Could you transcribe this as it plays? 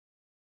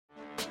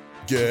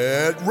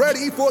Get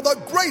ready for the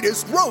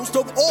greatest roast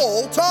of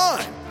all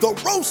time, the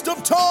Roast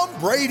of Tom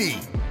Brady,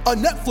 a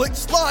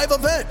Netflix live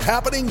event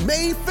happening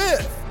May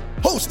 5th.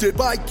 Hosted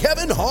by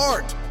Kevin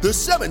Hart, the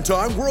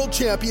 7-time world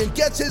champion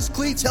gets his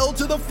cleats held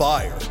to the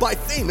fire by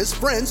famous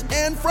friends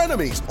and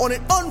frenemies on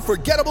an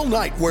unforgettable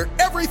night where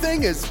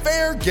everything is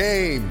fair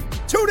game.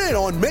 Tune in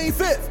on May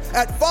 5th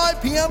at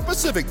 5 p.m.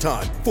 Pacific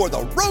time for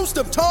the Roast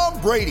of Tom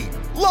Brady,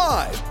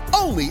 live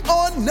only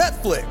on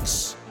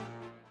Netflix.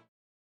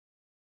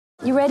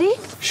 You ready?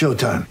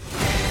 Showtime.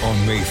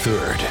 On May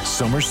 3rd,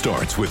 summer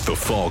starts with The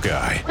Fall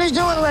Guy. Let's do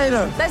it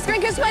later. Let's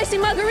drink a spicy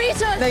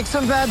margarita. Make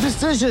some bad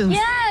decisions.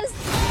 Yes!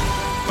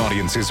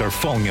 Audiences are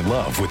falling in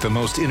love with the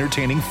most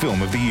entertaining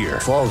film of the year.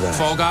 Fall Guy.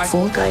 Fall Guy?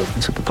 Fall guy.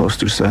 That's what the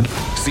poster said.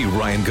 See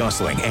Ryan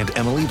Gosling and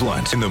Emily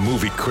Blunt in the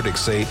movie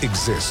critics say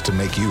exists to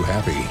make you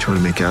happy. Trying to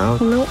make it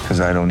out? Nope. Because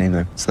I don't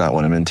either. It's not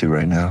what I'm into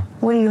right now.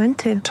 What are you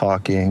into?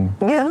 Talking.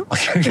 Yeah.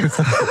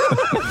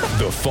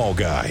 The Fall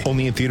Guy.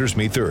 Only in theaters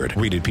May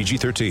 3rd. Rated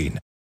PG-13.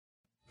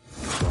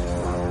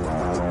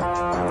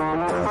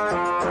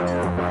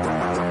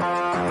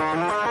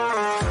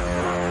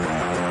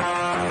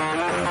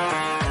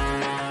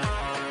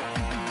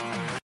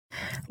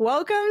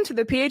 Welcome to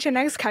the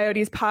PHNX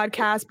Coyotes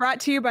podcast,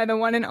 brought to you by the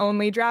one and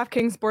only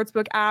DraftKings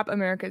Sportsbook app,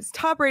 America's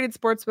top-rated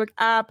sportsbook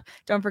app.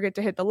 Don't forget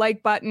to hit the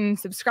like button,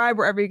 subscribe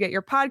wherever you get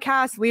your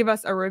podcasts, leave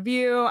us a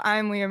review.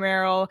 I'm Leah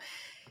Merrill,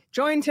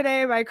 joined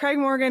today by Craig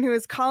Morgan, who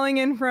is calling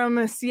in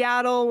from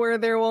Seattle, where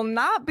there will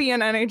not be an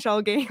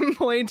NHL game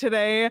played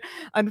today,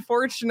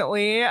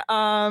 unfortunately.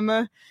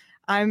 I'm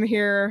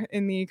here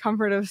in the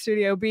comfort of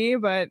Studio B,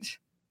 but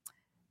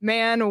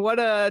man, what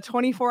a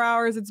 24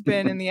 hours it's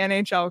been in the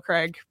NHL,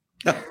 Craig.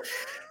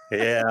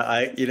 Yeah,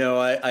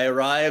 I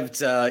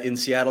arrived in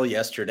Seattle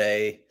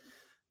yesterday,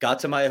 got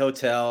to my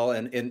hotel,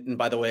 and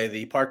by the way,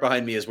 the park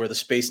behind me is where the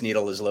Space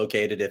Needle is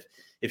located.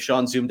 If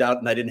Sean zoomed out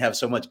and I didn't have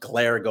so much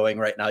glare going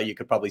right now, you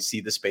could probably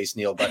see the Space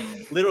Needle. But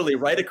literally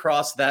right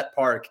across that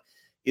park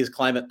is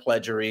Climate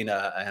Pledge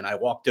Arena, and I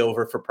walked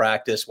over for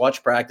practice,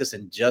 watched practice,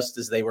 and just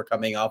as they were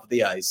coming off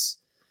the ice,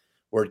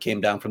 word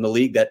came down from the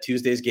league that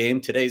today's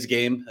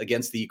game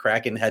against the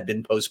Kraken had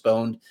been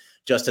postponed,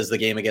 just as the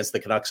game against the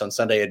Canucks on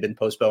Sunday had been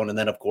postponed. And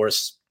then, of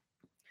course,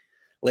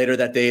 later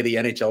that day, the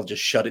NHL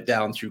just shut it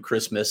down through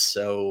Christmas.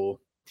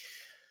 So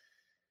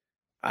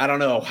I don't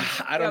know.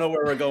 I don't know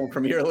where we're going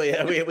from here,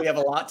 Leah. We have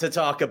a lot to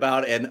talk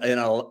about. And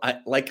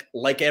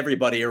like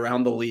everybody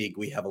around the league,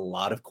 we have a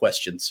lot of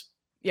questions.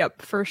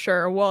 Yep, for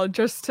sure. Well,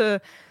 just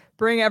to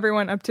bring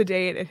everyone up to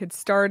date, it had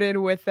started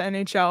with the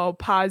NHL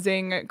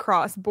pausing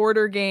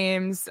cross-border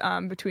games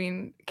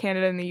between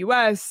Canada and the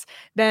US.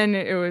 Then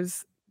it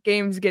was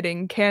games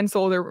getting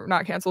canceled, or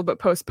not canceled, but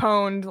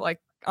postponed, like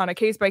on a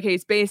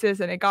case-by-case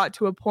basis. And it got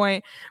to a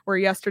point where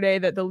yesterday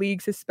that the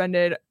league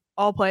suspended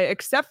all play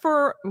except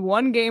for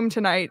one game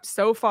tonight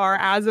so far,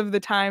 as of the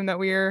time that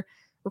we're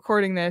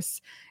recording this,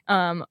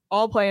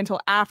 all play until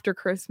after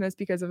Christmas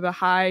because of the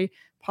high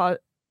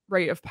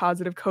rate of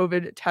positive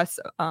COVID tests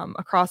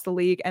across the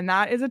league. And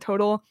that is a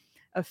total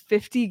of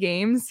 50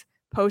 games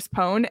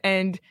postponed.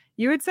 And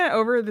you had sent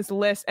over this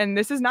list, and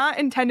this is not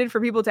intended for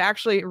people to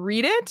actually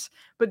read it,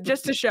 but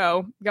just to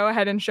show, go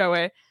ahead and show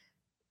it.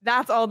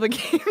 That's all the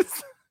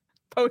games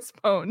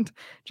postponed.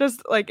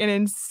 Just like an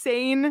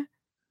insane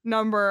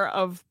number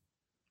of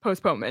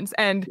postponements.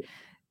 And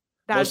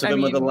that's, most of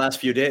them in the last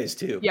few days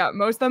too. Yeah,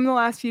 most of them in the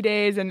last few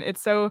days. And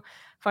it's so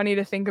funny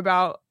to think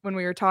about when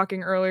we were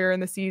talking earlier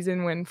in the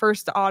season, when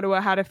first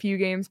Ottawa had a few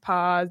games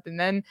paused and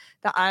then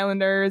the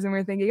Islanders, and we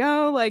were thinking,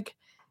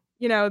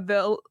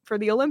 for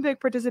the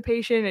Olympic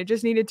participation, it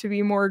just needed to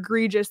be more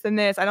egregious than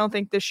this. I don't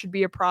think this should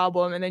be a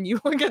problem. And then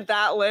you look at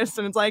that list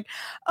and it's like,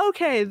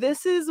 okay,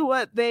 this is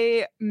what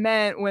they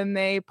meant when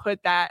they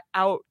put that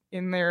out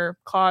in their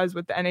clause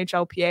with the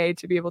NHLPA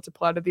to be able to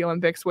pull out of the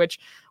Olympics, which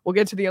we'll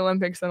get to the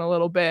Olympics in a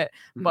little bit.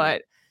 Mm-hmm.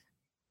 But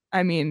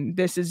I mean,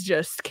 this is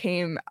just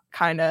came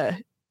kind of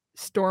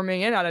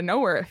storming in out of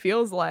nowhere. It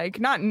feels like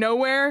not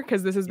nowhere,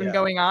 because this has been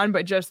going on,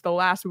 but just the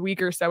last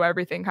week or so,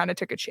 everything kind of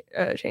took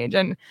a change.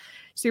 And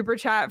super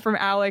chat from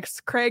Alex,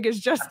 Craig is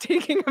just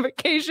taking a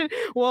vacation.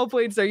 Well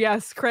played. So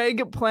yes,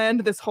 Craig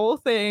planned this whole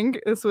thing.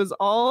 This was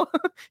all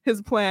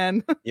his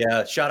plan.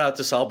 Yeah. Shout out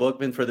to Saul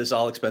Bookman for this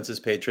all expenses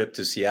paid trip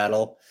to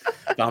Seattle.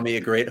 Found me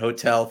a great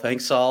hotel.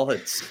 Thanks, Saul.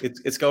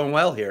 It's going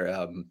well here.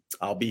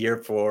 I'll be here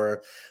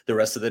for the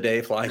rest of the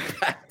day, flying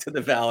back to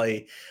the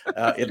Valley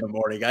in the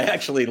morning. I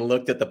actually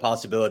looked at the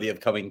possibility of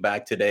coming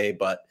back today,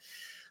 but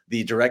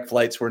the direct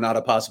flights were not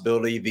a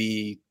possibility.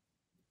 The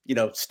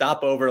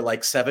stopover,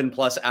 like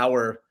 7+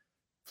 hour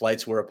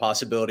flights, were a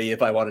possibility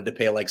if I wanted to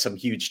pay like some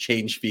huge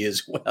change fee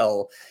as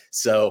well.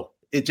 So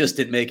it just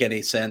didn't make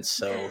any sense.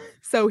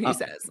 So he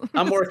says,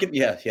 I'm working.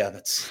 Yeah.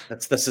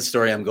 That's the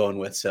story I'm going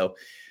with. So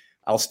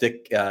I'll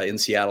stick in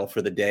Seattle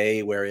for the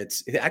day, where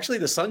it's actually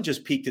the sun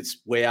just peeked its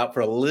way out for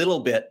a little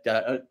bit.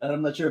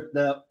 I'm not sure.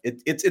 No,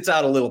 it's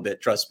out a little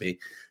bit. Trust me,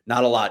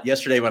 not a lot.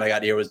 Yesterday when I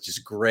got here, it was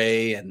just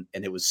gray and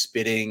it was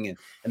spitting,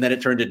 and then it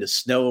turned into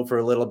snow for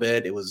a little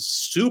bit. It was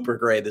super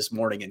gray this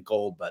morning and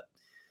cold, but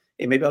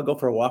Hey, maybe I'll go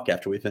for a walk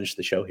after we finish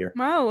the show here.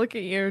 Wow, look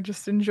at you,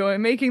 just enjoy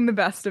making the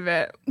best of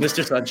it.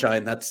 Mr.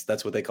 Sunshine, that's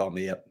what they call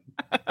me. Yep.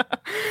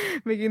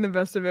 Making the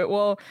best of it.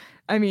 Well,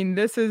 I mean,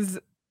 this is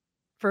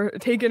for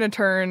taking a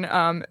turn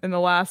in the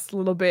last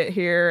little bit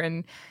here,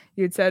 and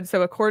you'd said,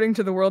 so according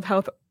to the World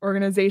Health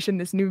Organization,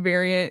 this new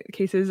variant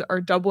cases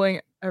are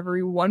doubling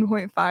every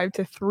 1.5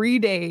 to 3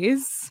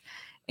 days,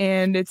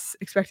 and it's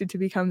expected to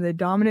become the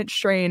dominant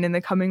strain in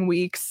the coming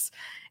weeks.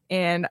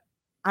 And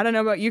I don't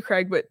know about you,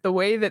 Craig, but the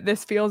way that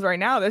this feels right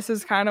now, this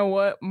is kind of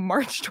what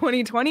March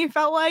 2020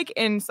 felt like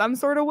in some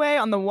sort of way.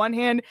 On the one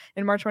hand,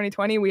 in March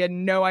 2020, we had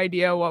no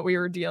idea what we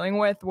were dealing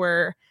with,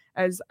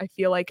 whereas I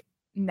feel like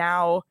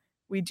now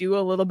we do a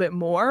little bit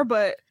more.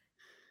 But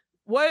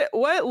what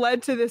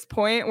led to this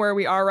point where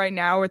we are right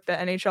now with the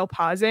NHL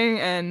pausing,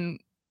 and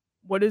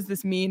what does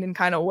this mean, and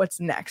kind of what's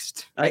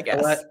next, I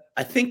guess?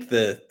 I think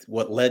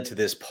what led to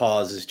this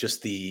pause is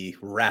just the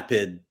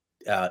rapid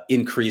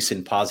increase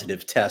in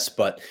positive tests.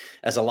 But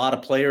as a lot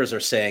of players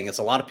are saying, as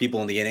a lot of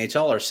people in the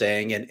NHL are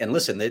saying, and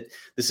listen, that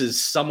this is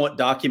somewhat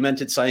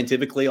documented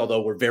scientifically,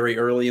 although we're very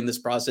early in this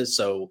process.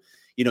 So,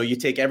 you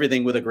take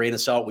everything with a grain of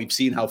salt. We've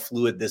seen how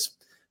fluid this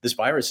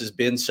virus has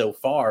been so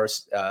far.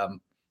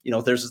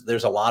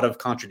 There's a lot of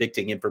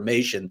contradicting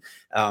information.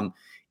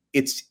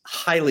 It's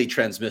highly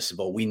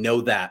transmissible. We know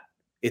that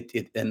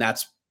and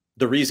that's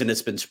the reason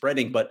it's been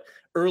spreading. But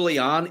early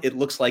on, it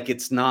looks like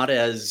it's not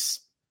as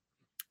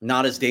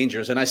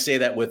dangerous. And I say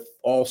that with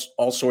all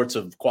sorts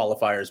of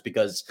qualifiers,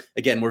 because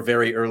again, we're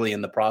very early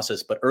in the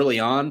process, but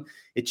early on,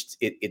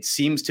 it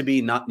seems to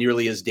be not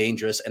nearly as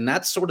dangerous. And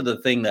that's sort of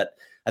the thing that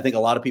I think a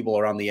lot of people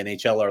around the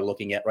NHL are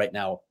looking at right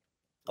now.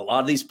 A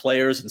lot of these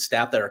players and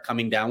staff that are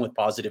coming down with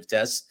positive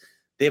tests,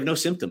 they have no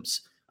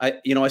symptoms. I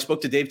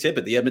spoke to Dave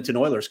Tippett, the Edmonton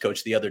Oilers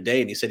coach, the other day,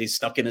 and he said he's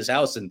stuck in his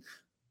house, and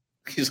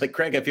he's like,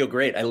 Craig, I feel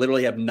great. I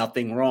literally have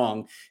nothing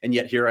wrong. And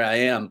yet here I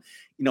am.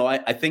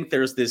 I think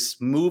there's this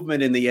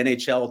movement in the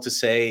NHL to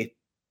say,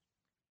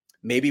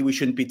 maybe we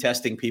shouldn't be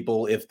testing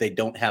people if they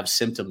don't have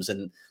symptoms.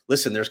 And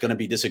listen, there's going to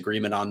be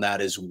disagreement on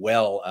that as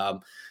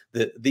well.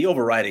 The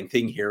overriding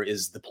thing here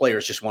is the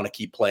players just want to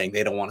keep playing.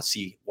 They don't want to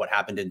see what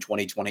happened in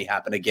 2020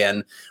 happen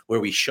again, where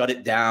we shut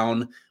it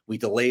down. We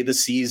delay the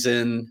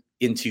season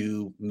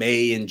into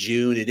May and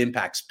June. It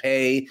impacts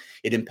pay.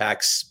 It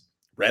impacts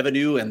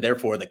revenue, and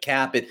therefore the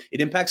cap. It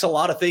impacts a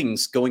lot of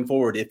things going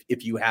forward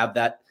if you have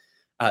that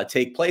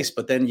take place.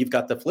 But then you've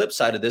got the flip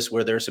side of this,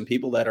 where there are some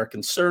people that are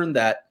concerned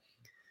that,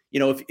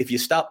 if you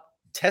stop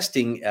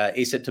testing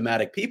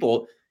asymptomatic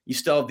people, you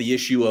still have the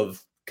issue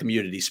of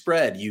community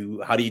spread.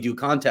 How do you do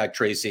contact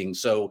tracing?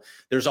 So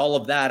there's all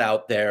of that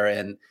out there.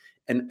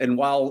 And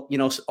while,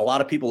 a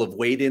lot of people have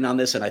weighed in on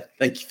this, and I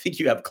think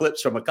you have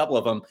clips from a couple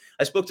of them.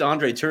 I spoke to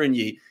Andre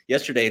Tourigny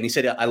yesterday, and he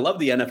said, I love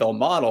the NFL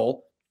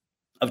model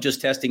of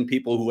just testing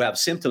people who have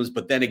symptoms.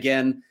 But then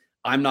again,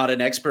 I'm not an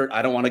expert.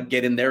 I don't want to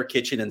get in their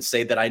kitchen and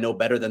say that I know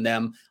better than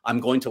them. I'm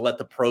going to let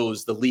the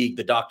pros, the league,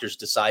 the doctors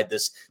decide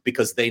this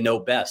because they know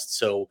best.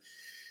 So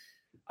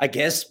I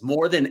guess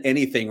more than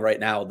anything right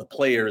now, the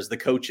players, the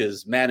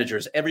coaches,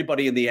 managers,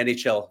 everybody in the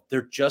NHL,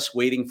 they're just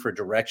waiting for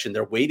direction.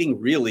 They're waiting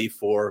really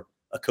for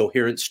a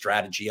coherent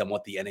strategy on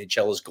what the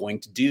NHL is going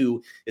to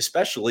do,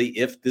 especially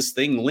if this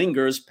thing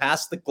lingers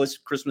past the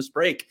Christmas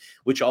break,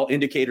 which all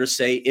indicators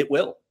say it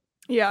will.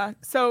 Yeah.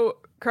 So,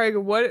 Craig,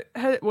 what is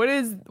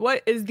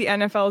the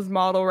NFL's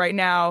model right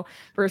now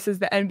versus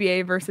the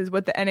NBA versus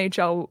what the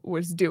NHL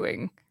was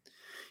doing?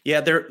 Yeah,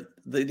 the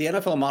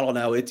NFL model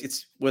now,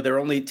 it's where they're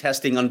only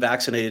testing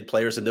unvaccinated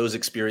players and those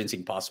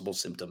experiencing possible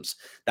symptoms.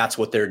 That's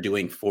what they're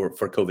doing for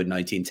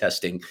COVID-19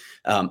 testing.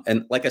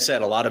 And like I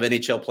said, a lot of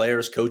NHL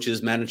players,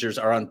 coaches, managers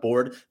are on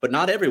board, but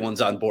not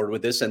everyone's on board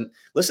with this. And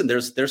listen,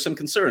 there's some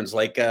concerns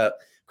like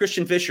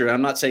Christian Fischer.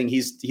 I'm not saying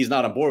he's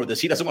not on board with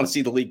this. He doesn't want to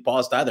see the league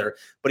paused either.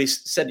 But he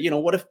said,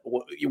 what if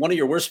one of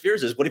your worst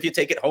fears is, what if you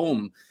take it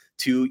home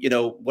to,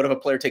 what if a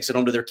player takes it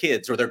home to their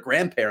kids or their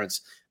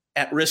grandparents,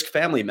 at-risk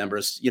family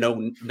members,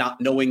 not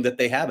knowing that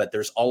they have it.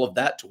 There's all of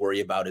that to worry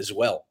about as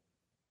well.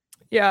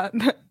 Yeah.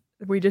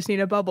 We just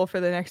need a bubble for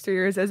the next 2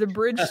 years as a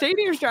bridge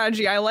stadium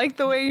strategy. I like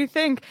the way you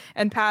think.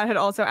 And Pat had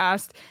also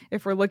asked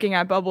if we're looking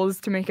at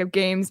bubbles to make up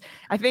games.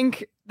 I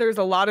think there's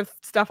a lot of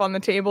stuff on the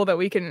table that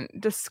we can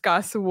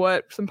discuss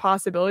what some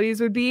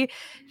possibilities would be.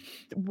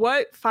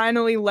 What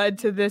finally led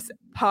to this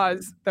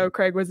pause, though,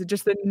 Craig? Was it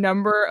just the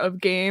number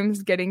of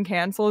games getting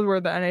canceled where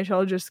the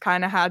NHL just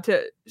kind of had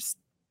to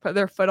put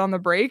their foot on the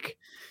brake?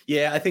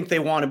 Yeah, I think they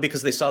wanted,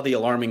 because they saw the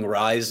alarming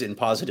rise in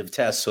positive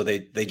tests. So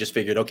they just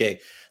figured, okay,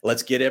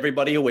 let's get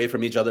everybody away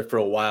from each other for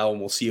a while and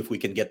we'll see if we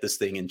can get this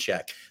thing in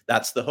check.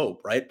 That's the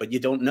hope, right? But you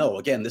don't know.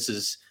 Again, this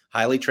is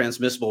highly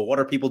transmissible. What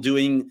are people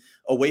doing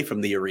away from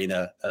the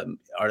arena?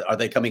 Are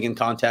they coming in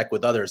contact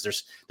with others?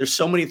 There's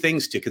so many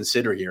things to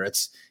consider here.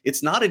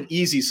 It's not an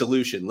easy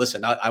solution.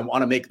 Listen, I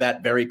want to make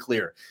that very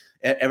clear.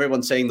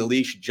 Everyone's saying the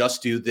league should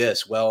just do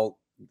this. Well,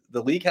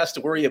 the league has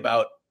to worry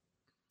about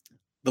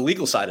the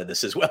legal side of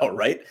this as well,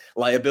 right?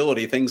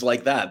 Liability, things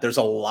like that. There's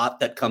a lot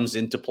that comes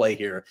into play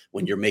here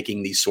when you're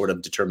making these sort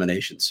of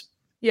determinations.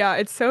 Yeah,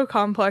 it's so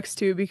complex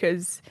too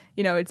because,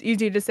 it's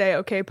easy to say,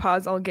 okay,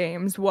 pause all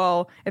games.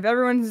 Well, if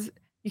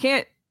you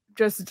can't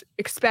just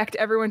expect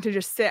everyone to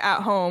just sit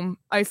at home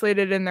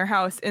isolated in their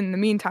house in the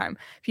meantime.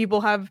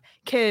 People have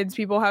kids,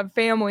 people have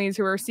families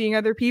who are seeing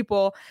other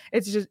people.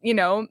 It's just,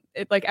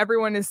 like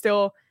everyone is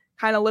still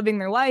kind of living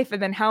their life.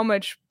 And then how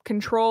much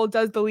control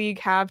does the league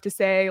have to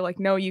say, like,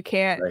 no, you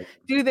can't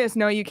do this.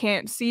 No, you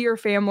can't see your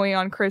family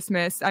on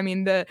Christmas. I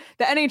mean, the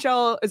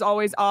NHL is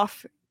always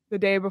off the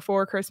day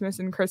before Christmas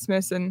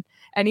and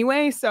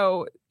anyway.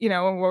 So,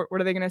 what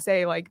are they going to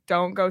say? Like,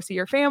 don't go see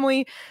your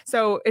family.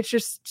 So it's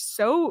just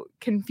so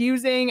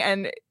confusing.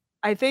 And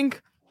I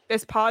think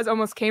this pause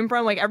almost came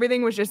from like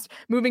everything was just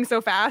moving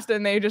so fast.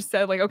 And they just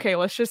said like, okay,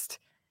 let's just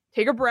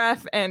take a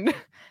breath and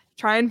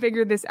try and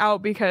figure this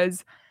out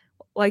because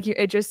like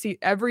it just see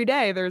every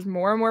day there's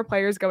more and more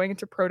players going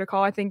into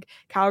protocol. I think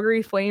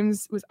Calgary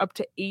Flames was up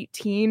to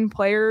 18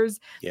 players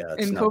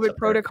in COVID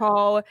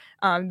protocol.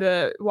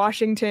 The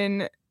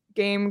Washington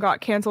game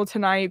got canceled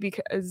tonight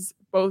because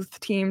both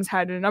teams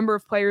had a number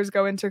of players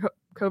go into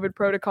COVID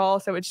protocol.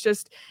 So it's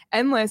just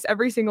endless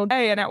every single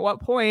day. And at what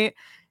point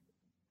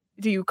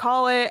do you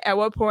call it? At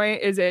what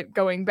point is it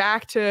going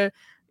back to,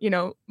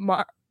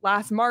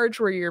 last March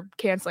where you're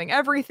canceling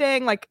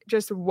everything? Like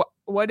just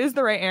what is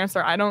the right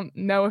answer? I don't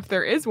know if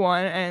there is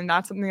one. And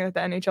that's something that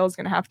the NHL is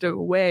going to have to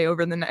weigh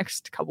over the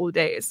next couple of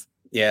days.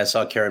 Yeah, I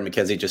saw Karen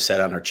McKenzie just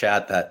said on her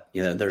chat that,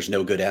 there's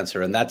no good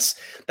answer. And that's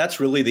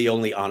really the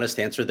only honest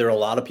answer. There are a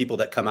lot of people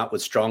that come out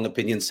with strong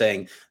opinions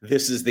saying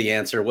this is the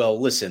answer. Well,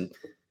 listen,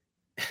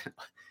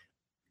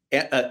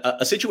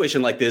 a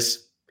situation like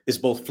this is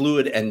both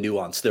fluid and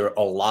nuanced. There are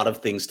a lot of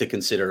things to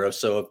consider.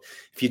 So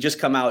if you just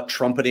come out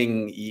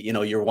trumpeting,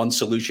 your one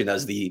solution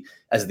as the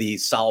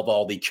solve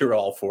all, the cure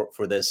all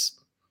for this,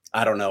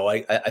 I don't know.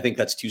 I think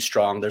that's too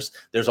strong. There's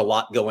a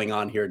lot going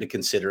on here to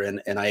consider,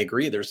 and I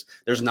agree. There's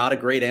not a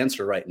great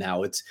answer right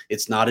now.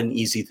 It's not an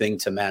easy thing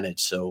to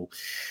manage. So,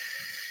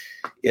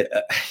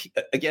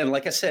 again,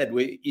 like I said,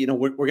 we're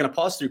going to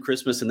pause through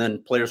Christmas, and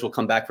then players will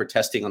come back for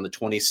testing on the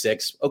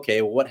 26th.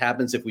 Okay, well, what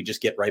happens if we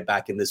just get right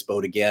back in this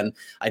boat again?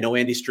 I know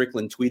Andy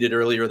Strickland tweeted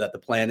earlier that the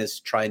plan is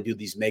to try and do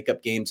these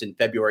makeup games in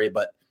February,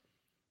 but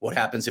what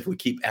happens if we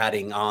keep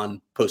adding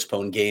on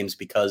postponed games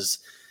because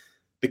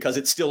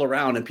it's still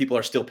around and people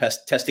are still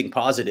testing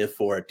positive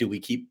for it? Do we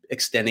keep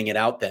extending it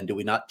out then? Do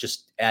we not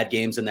just add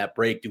games in that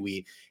break? Do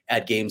we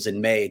add games in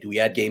May? Do we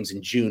add games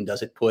in June?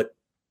 Does it put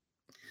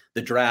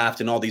the draft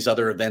and all these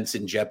other events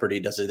in jeopardy?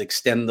 Does it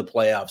extend the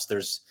playoffs?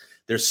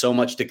 There's so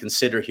much to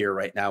consider here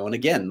right now. And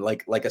again,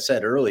 like I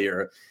said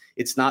earlier,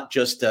 it's not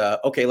just,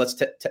 okay,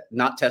 let's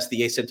not test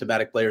the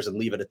asymptomatic players and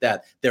leave it at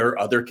that. There are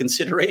other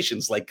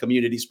considerations like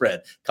community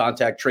spread,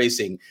 contact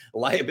tracing,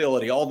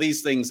 liability, all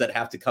these things that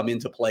have to come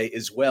into play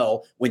as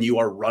well when you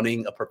are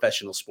running a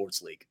professional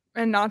sports league.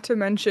 And not to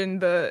mention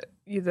the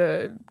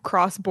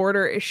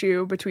cross-border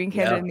issue between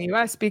Canada and the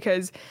US,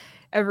 because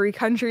every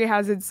country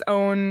has its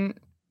own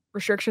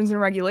restrictions and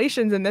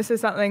regulations. And this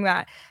is something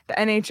that the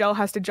NHL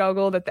has to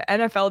juggle, that the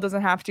NFL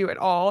doesn't have to at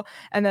all,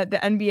 and that the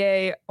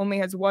NBA only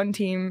has one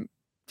team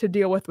to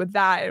deal with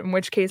that, in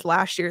which case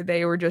last year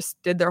they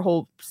did their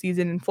whole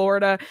season in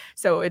Florida.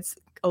 So it's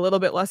a little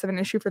bit less of an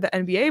issue for the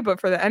NBA, but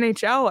for the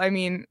NHL, I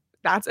mean,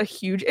 that's a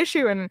huge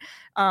issue. And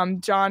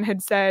John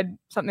had said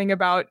something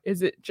about,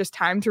 is it just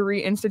time to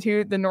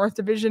reinstitute the North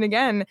Division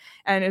again?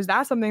 And is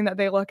that something that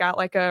they look at,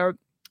 like a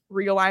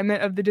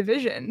realignment of the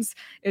divisions?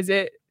 Is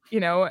it,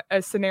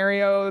 a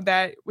scenario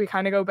that we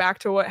kind of go back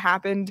to what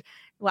happened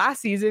last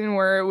season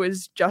where it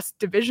was just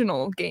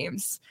divisional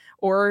games?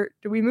 Or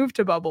do we move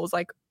to bubbles?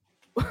 Like,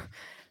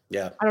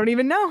 yeah, I don't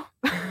even know.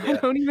 Yeah. I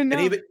don't even know.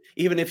 And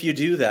even if you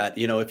do that,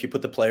 if you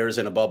put the players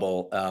in a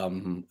bubble,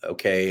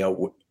 okay,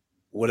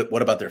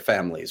 what about their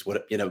families?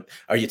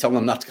 Are you telling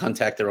them not to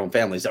contact their own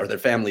families? Are their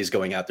families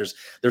going out?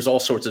 There's all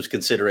sorts of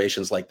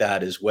considerations like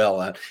that as well.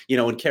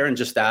 And Karen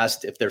just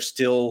asked if they're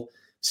still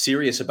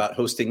serious about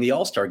hosting the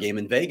All-Star game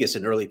in Vegas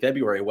in early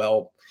February.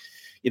 Well,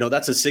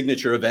 that's a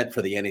signature event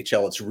for the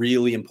NHL. It's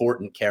really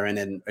important, Karen.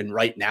 And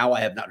right now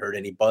I have not heard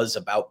any buzz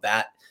about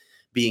that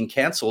being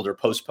canceled or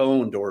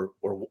postponed or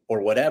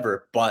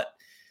whatever. But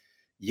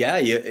yeah,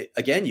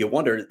 you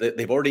wonder that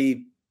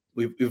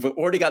we've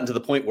already gotten to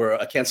the point where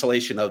a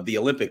cancellation of the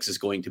Olympics is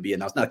going to be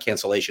announced. Not a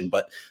cancellation,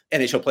 but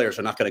NHL players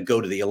are not going to go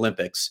to the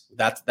Olympics.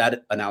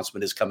 That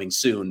announcement is coming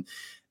soon.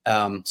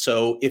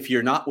 So if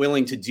you're not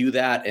willing to do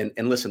that,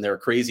 and listen, there are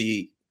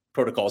crazy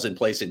protocols in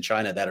place in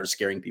China that are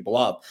scaring people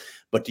off,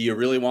 but do you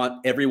really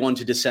want everyone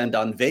to descend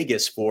on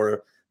Vegas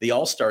for the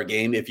All-Star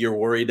game if you're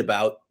worried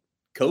about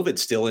COVID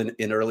still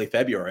in early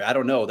February? I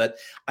don't know.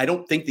 I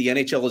don't think the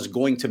NHL is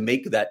going to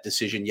make that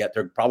decision yet.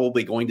 They're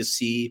probably going to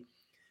see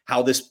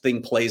how this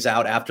thing plays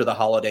out after the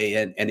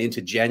holiday and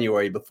into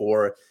January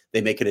before they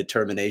make a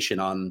determination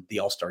on the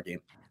All-Star game.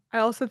 I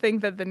also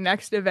think that the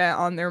next event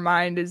on their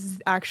mind is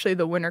actually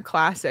the Winter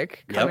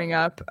Classic coming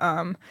up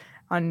on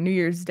New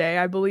Year's Day,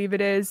 I believe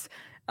it is.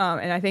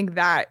 And I think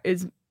that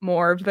is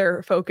more of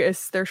their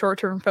focus, their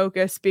short-term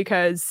focus,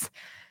 because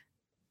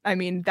I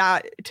mean,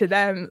 that to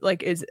them,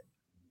 like, is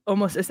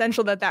almost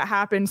essential that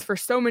happens for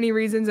so many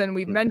reasons. And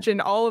we've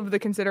mentioned all of the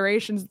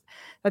considerations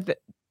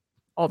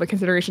all the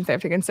considerations they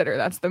have to consider.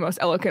 That's the most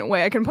eloquent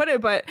way I can put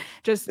it. But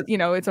just,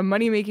 it's a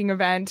money-making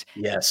event.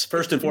 Yes,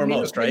 first and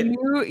foremost, right?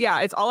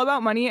 It's all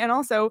about money. And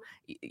also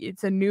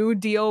it's a new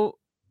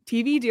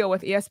TV deal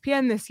with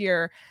ESPN this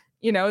year.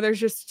 There's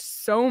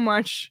just so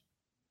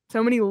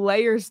many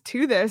layers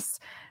to this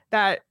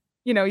that,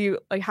 you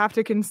have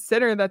to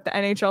consider that the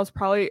NHL is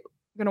probably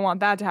going to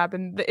want that to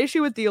happen. The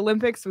issue with the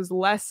Olympics was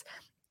less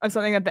of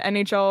something that the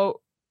NHL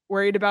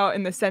worried about,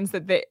 in the sense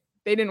that they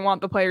didn't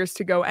want the players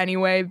to go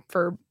anyway,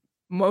 for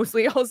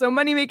mostly also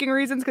money-making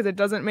reasons, because it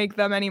doesn't make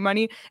them any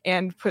money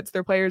and puts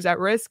their players at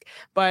risk.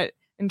 But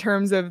in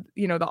terms of,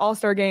 the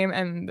All-Star Game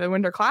and the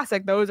Winter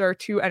Classic, those are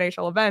two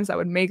NHL events that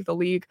would make the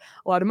league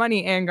a lot of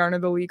money and garner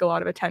the league a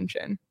lot of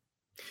attention.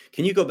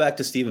 Can you go back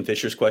to Stephen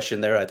Fisher's question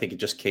there? I think it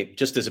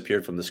just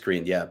disappeared from the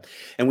screen. Yeah.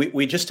 And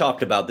we just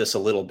talked about this a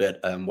little bit.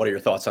 What are your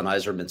thoughts on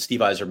Yzerman?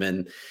 Steve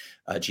Yzerman,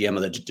 GM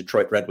of the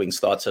Detroit Red Wings,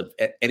 thoughts of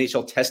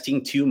NHL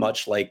testing too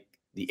much like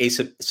the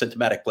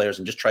asymptomatic players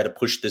and just try to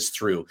push this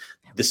through.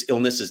 This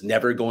illness is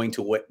never going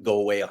to go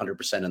away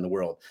 100% in the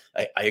world.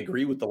 I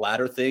agree with the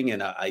latter thing.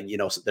 And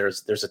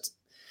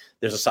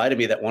there's a side of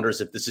me that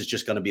wonders if this is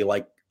just going to be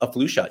like a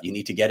flu shot. You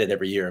need to get it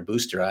every year, a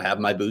booster. I have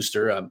my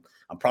booster. I'm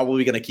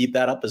probably going to keep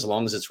that up as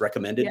long as it's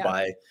recommended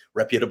by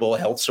reputable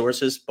health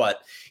sources. But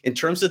in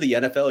terms of the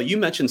NFL, you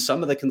mentioned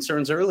some of the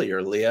concerns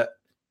earlier, Leah.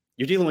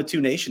 You're dealing with two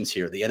nations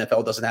here. The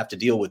NFL doesn't have to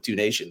deal with two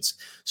nations.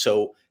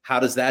 So how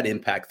does that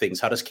impact things?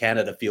 How does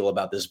Canada feel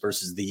about this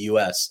versus the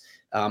U.S.?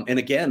 And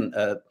again,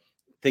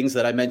 things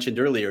that I mentioned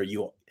earlier,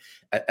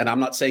 and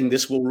I'm not saying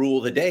this will rule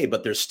the day,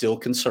 but there's still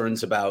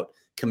concerns about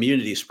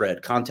community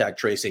spread, contact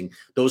tracing.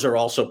 Those are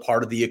also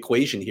part of the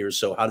equation here.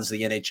 So how does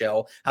the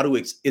NHL, how do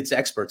its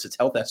experts, its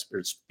health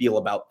experts feel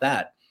about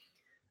that?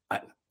 I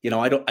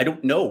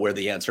don't know where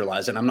the answer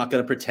lies, and I'm not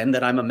going to pretend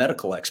that I'm a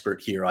medical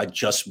expert here. I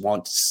just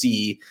want to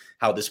see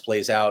how this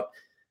plays out.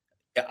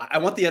 I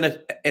want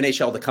the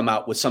NHL to come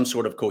out with some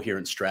sort of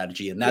coherent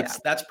strategy, and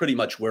that's pretty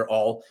much where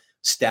all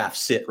staff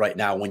sit right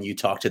now when you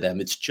talk to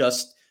them. It's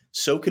just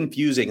so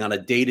confusing on a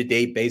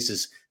day-to-day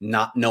basis,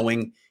 not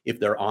knowing if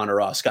they're on or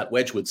off. Scott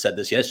Wedgwood said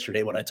this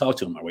yesterday when I talked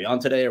to him. Are we on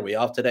today? Are we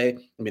off today?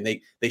 I mean,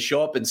 they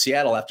show up in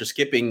Seattle after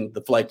skipping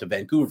the flight to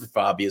Vancouver for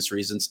obvious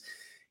reasons,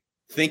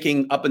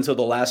 thinking up until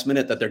the last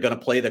minute that they're going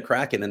to play the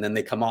Kraken, and then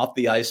they come off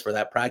the ice for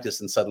that practice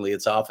and suddenly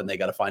it's off and they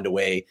got to find a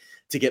way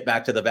to get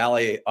back to the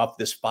Valley off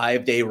this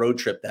 5-day road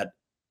trip that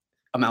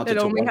amounted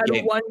to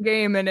one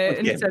game in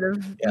it instead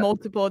of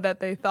multiple that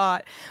they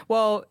thought.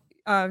 Well,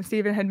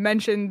 Stephen had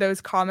mentioned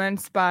those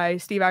comments by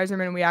Steve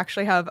Yzerman. We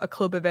actually have a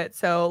clip of it.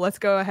 So let's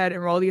go ahead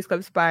and roll these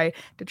clips by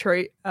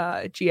Detroit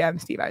GM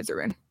Steve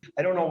Yzerman.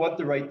 I don't know what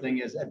the right thing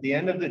is. At the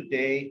end of the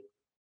day,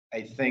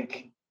 I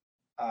think,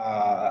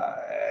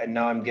 and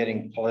now I'm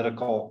getting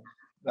political,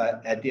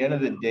 but at the end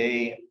of the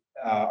day,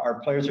 our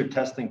players are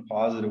testing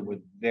positive with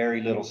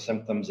very little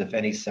symptoms, if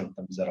any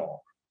symptoms at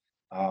all.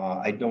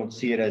 I don't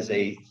see it as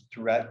a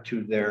threat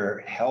to their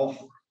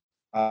health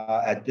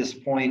at this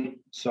point.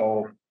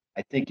 So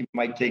I think you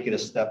might take it a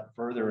step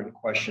further and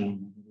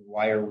question,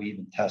 why are we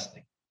even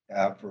testing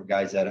for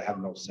guys that have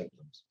no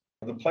symptoms?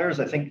 The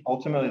players, I think,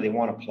 ultimately they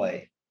want to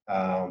play.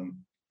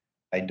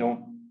 I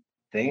don't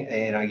think,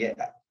 and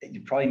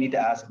you probably need to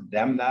ask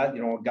them that.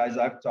 Guys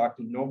I've talked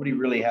to, nobody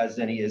really has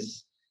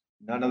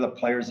none of the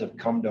players have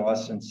come to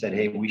us and said,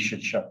 hey, we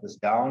should shut this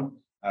down.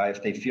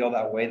 If they feel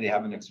that way, they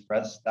haven't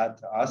expressed that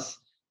to us.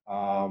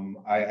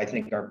 I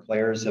think our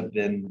players have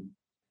been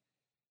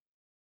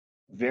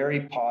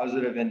very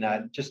positive in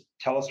that. Just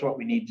tell us what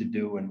we need to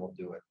do and we'll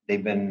do it.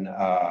 They've been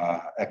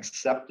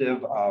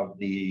acceptive of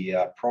the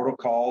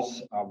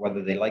protocols,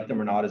 whether they like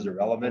them or not is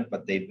irrelevant,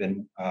 but they've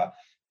been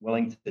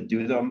willing to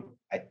do them.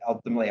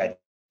 I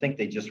think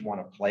they just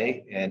want to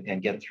play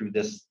and get through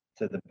this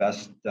to the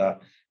best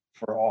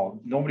for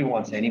all. Nobody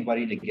wants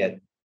anybody to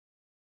get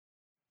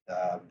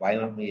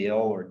violently ill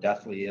or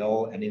deathly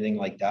ill, anything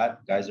like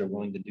that. Guys are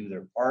willing to do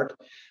their part.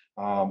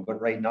 But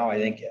right now,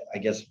 I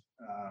guess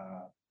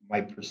my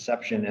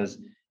perception is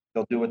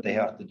they'll do what they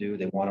have to do.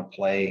 They want to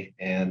play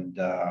and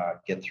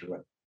get through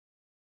it.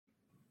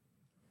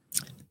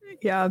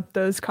 Yeah,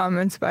 those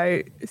comments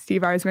by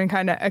Steve Yzerman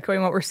kind of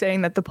echoing what we're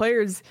saying, that the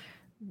players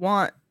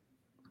want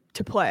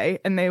to play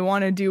and they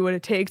want to do what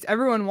it takes.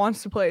 Everyone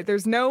wants to play.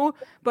 There's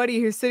nobody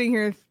who's sitting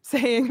here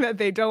saying that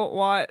they don't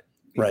want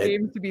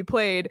games to be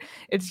played.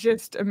 It's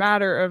just a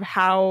matter of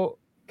how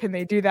can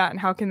they do that and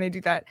how can they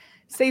do that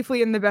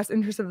safely in the best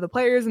interest of the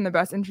players and the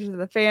best interest of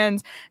the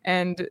fans.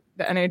 And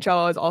the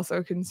NHL is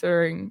also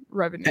considering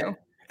revenue.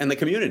 And the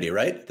community,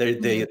 right?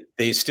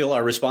 They still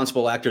are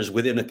responsible actors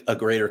within a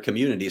greater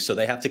community. So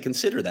they have to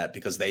consider that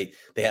because they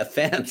have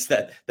fans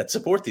that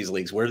support these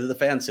leagues. Where do the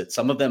fans sit?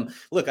 Some of them,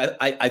 look,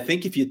 I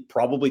think if you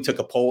probably took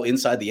a poll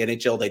inside the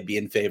NHL, they'd be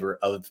in favor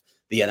of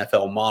the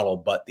NFL model,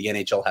 but the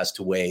NHL has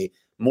to weigh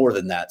more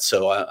than that.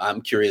 So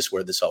I'm curious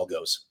where this all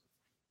goes.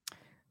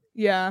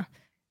 Yeah.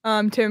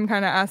 Tim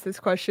kind of asked this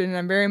question.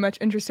 I'm very much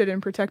interested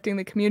in protecting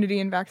the community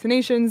and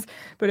vaccinations,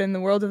 but in the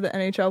world of the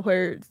NHL,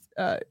 players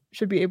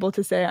should be able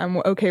to say, I'm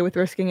okay with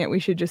risking it. We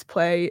should just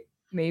play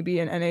maybe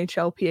an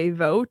NHLPA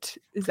vote.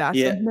 Is that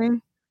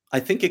something? I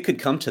think it could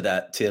come to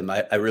that, Tim.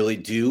 I really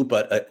do.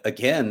 But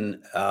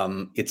again,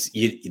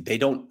 they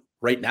don't.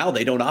 Right now,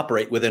 they don't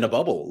operate within a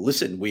bubble.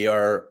 Listen,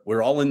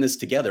 we're all in this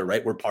together,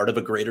 right? We're part of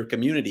a greater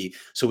community.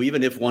 So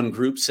even if one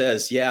group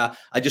says, yeah,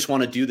 I just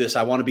want to do this,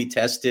 I want to be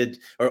tested,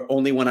 or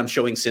only when I'm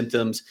showing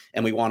symptoms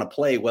and we want to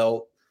play,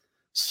 well,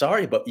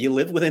 sorry, but you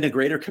live within a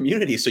greater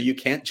community. So you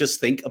can't just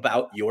think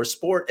about your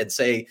sport and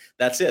say,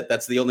 that's it.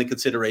 That's the only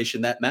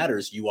consideration that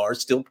matters. You are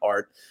still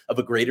part of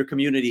a greater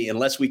community,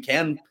 unless we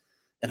can,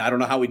 and I don't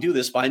know how we do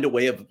this, find a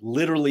way of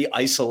literally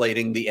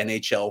isolating the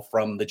NHL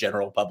from the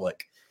general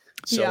public.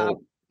 So. Yeah.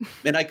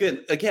 And I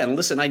could, again,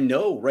 listen, I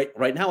know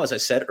right now, as I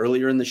said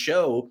earlier in the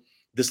show,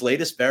 this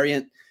latest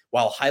variant,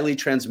 while highly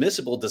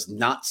transmissible, does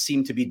not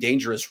seem to be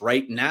dangerous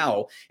right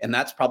now. And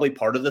that's probably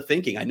part of the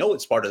thinking. I know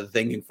it's part of the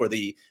thinking for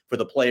the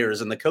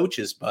players and the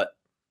coaches. But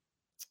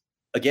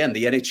again,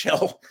 the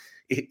NHL,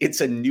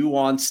 it's a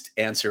nuanced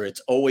answer.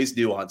 It's always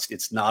nuanced.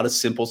 It's not a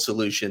simple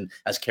solution.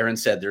 As Karen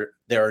said,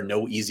 there are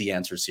no easy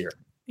answers here.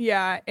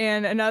 Yeah,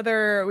 and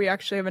we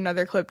actually have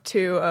another clip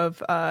too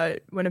of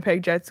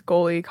Winnipeg Jets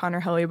goalie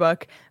Connor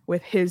Hellebuyck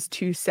with his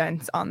 2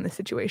 cents on the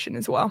situation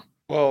as well.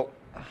 Well,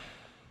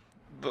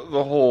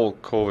 the whole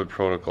COVID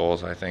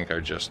protocols, I think,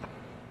 are just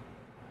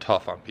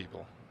tough on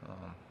people.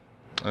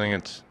 I think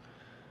it's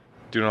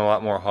doing a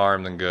lot more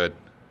harm than good,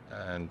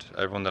 and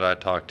everyone that I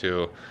talk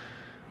to,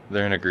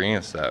 they're in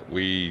agreement that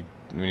we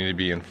need to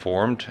be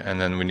informed,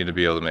 and then we need to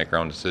be able to make our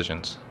own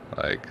decisions.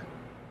 Like,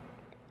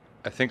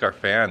 I think our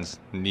fans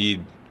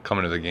need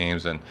coming to the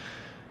games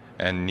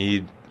and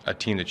need a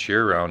team to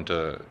cheer around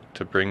to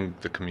bring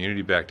the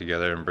community back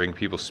together and bring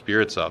people's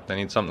spirits up. They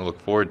need something to look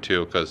forward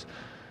to, because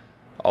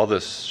all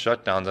this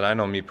shutdowns, and I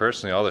know me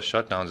personally, all the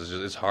shutdowns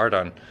is hard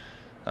on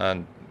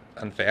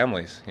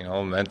families,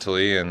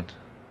 mentally, and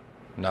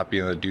not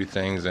being able to do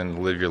things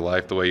and live your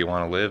life the way you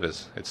want to live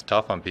it's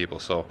tough on people.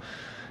 So,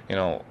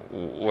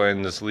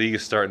 when this league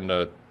is starting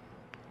to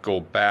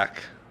go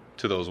back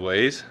to those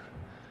ways,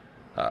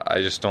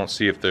 I just don't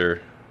see if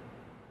they're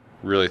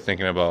really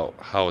thinking about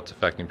how it's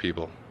affecting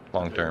people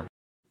long term.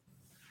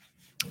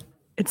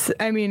 It's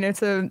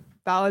a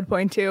valid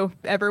point too.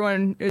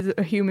 Everyone is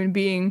a human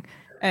being,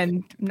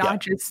 and not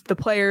just the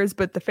players,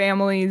 but the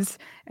families,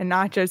 and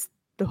not just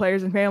the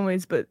players and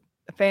families, but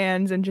the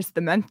fans, and just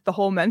the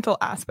whole mental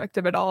aspect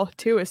of it all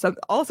too is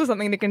also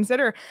something to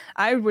consider.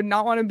 I would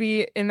not want to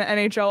be in the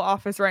NHL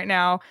office right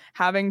now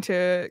having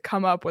to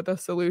come up with a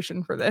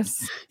solution for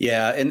this.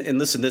 Yeah, and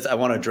listen, I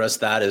want to address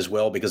that as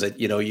well, because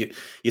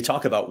you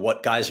talk about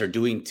what guys are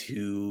doing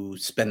to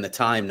spend the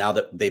time now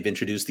that they've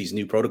introduced these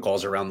new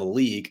protocols around the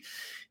league.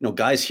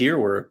 Guys here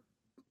were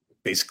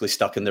basically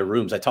stuck in their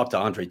rooms. I talked to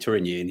Andre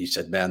Tourigny, and he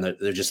said, man,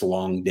 they're just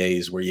long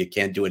days where you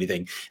can't do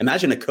anything.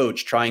 Imagine a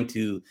coach trying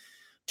to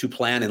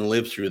plan and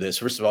live through this.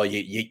 First of all,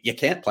 you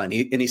can't plan.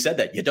 And he said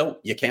that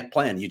you can't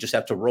plan. You just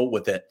have to roll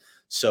with it.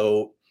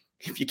 So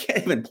if you can't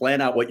even plan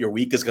out what your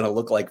week is going to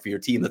look like for your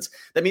team,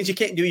 that means you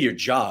can't do your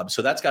job.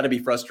 So that's got to be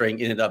frustrating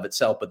in and of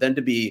itself. But then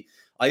to be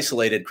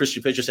isolated,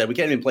 Christian Fischer said, we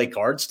can't even play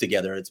cards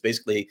together. It's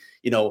basically,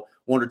 1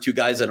 or 2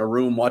 guys in a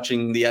room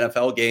watching the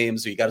NFL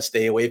games. So you got to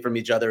stay away from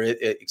each other,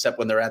 except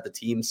when they're at the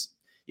teams,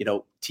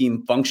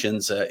 team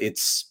functions.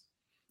 It's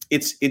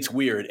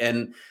weird.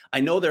 And I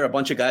know there are a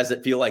bunch of guys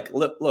that feel like,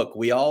 look,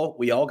 we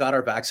all got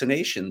our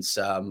vaccinations.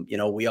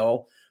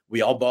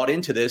 We all bought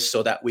into this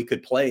so that we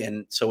could play.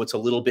 And so it's a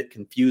little bit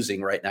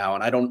confusing right now.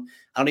 And I don't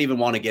even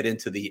want to get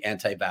into the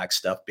anti-vax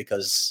stuff,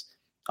 because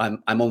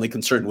I'm only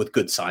concerned with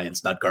good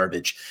science, not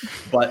garbage.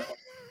 But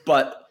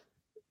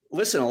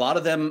listen, a lot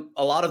of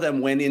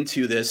them went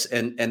into this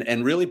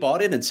and really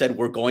bought in and said,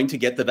 we're going to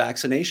get the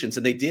vaccinations,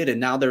 and they did. And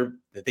now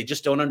they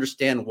just don't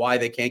understand why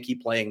they can't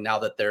keep playing now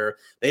that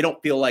they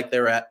don't feel like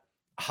they're at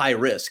high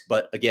risk.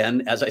 But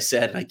again, as I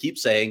said, and I keep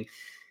saying,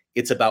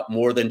 it's about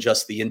more than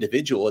just the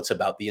individual. It's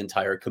about the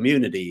entire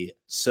community.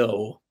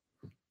 So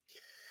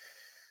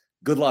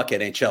good luck,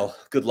 NHL.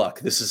 Good luck.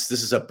 This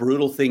is a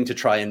brutal thing to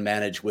try and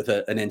manage with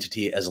an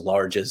entity as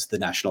large as the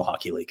National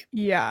Hockey League.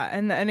 Yeah,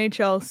 and the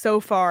NHL so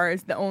far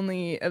is the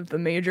only of the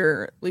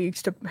major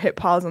leagues to hit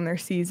pause on their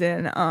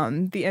season.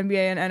 The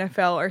NBA and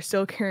NFL are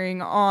still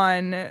carrying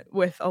on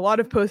with a lot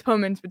of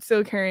postponements, but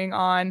still carrying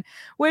on,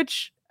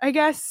 which I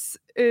guess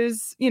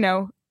is,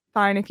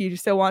 fine if you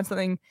still want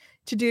something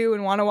to do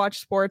and want to watch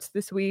sports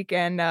this week.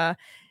 And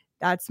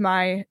that's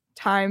my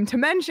time to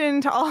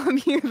mention to all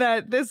of you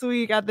that this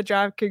week at the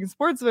DraftKings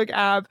Sportsbook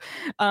app,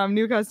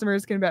 new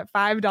customers can bet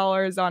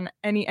 $5 on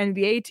any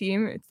NBA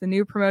team. It's the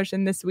new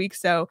promotion this week,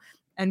 so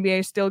NBA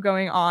is still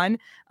going on.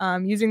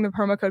 Using the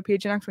promo code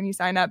PHNX when you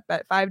sign up,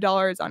 bet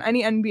 $5 on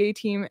any NBA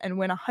team and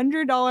win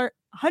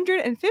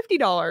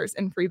 $150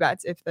 in free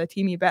bets if the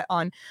team you bet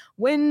on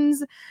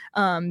wins.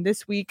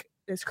 This week,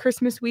 this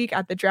Christmas week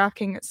at the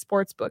DraftKings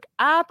Sportsbook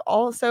app.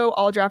 Also,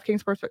 all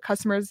DraftKings Sportsbook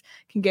customers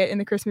can get in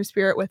the Christmas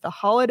spirit with the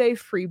holiday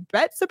free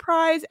bet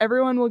surprise.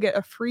 Everyone will get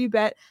a free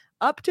bet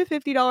up to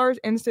 $50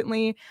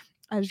 instantly,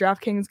 as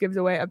DraftKings gives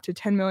away up to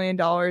 $10 million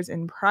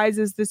in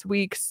prizes this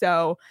week.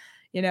 So,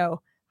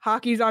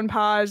 hockey's on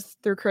pause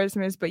through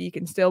Christmas, but you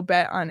can still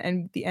bet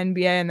on the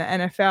NBA and the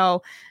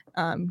NFL.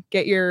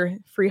 Get your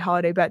free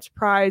holiday bets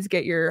prize.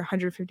 Get your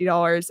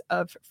 $150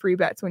 of free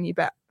bets when you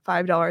bet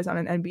 $5 on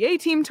an NBA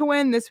team to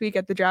win this week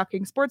at the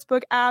DraftKings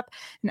Sportsbook app.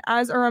 And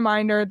as a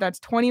reminder, that's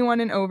 21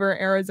 and over,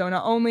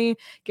 Arizona only.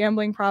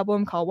 Gambling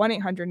problem, call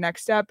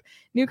 1-800-NEXT-STEP.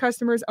 New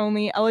customers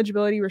only.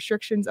 Eligibility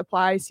restrictions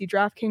apply. See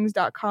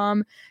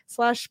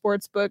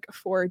DraftKings.com/sportsbook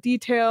for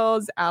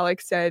details.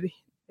 Alex said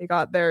they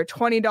got their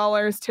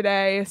 $20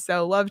 today,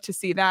 so love to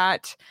see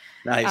that.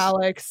 Nice.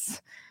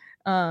 Alex.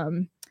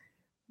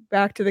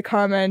 Back to the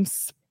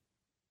comments.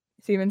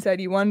 Steven said,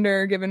 you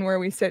wonder, given where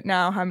we sit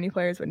now, how many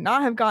players would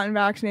not have gotten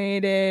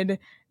vaccinated.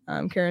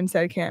 Karen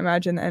said, can't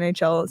imagine the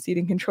NHL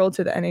ceding control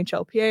to the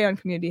NHLPA on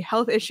community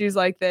health issues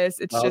like this.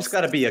 It's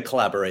got to be a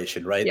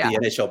collaboration, right? Yeah. The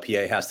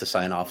NHLPA has to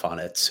sign off on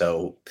it.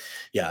 So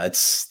yeah,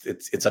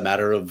 it's a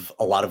matter of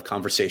a lot of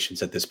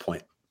conversations at this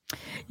point.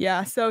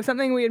 Yeah. So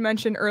something we had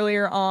mentioned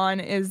earlier on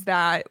is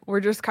that we're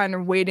just kind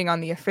of waiting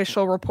on the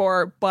official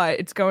report, but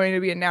it's going to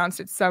be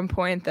announced at some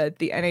point that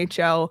the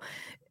NHL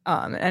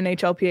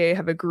NHLPA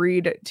have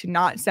agreed to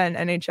not send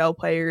NHL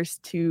players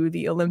to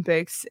the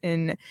Olympics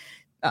in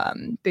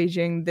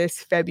Beijing this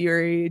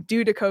February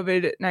due to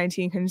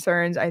COVID-19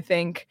 concerns. I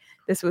think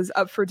this was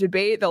up for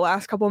debate the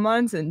last couple of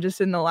months, and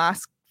just in the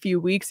last few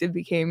weeks, it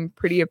became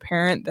pretty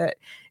apparent that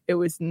it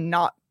was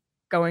not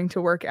going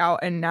to work out.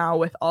 And now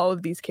with all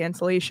of these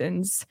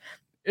cancellations,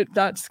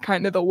 that's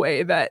kind of the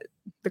way that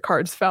the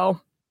cards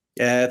fell.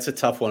 Yeah, it's a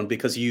tough one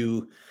because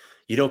you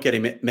don't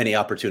get many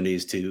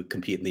opportunities to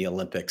compete in the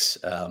Olympics.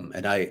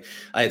 And I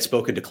had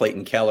spoken to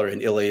Clayton Keller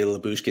and Ilya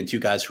Lyubushkin, two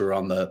guys who are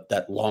on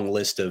that long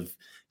list of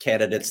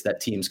candidates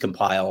that teams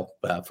compile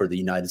for the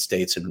United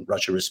States and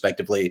Russia,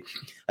 respectively.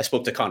 I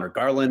spoke to Connor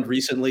Garland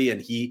recently,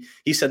 and he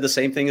said the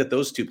same thing that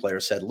those two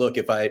players said. Look,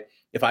 if I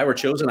were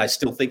chosen, I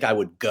still think I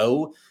would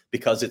go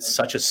because it's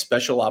such a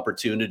special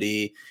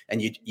opportunity, and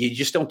you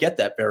just don't get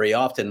that very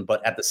often.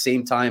 But at the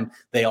same time,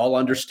 they all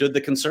understood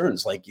the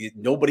concerns. Like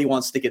nobody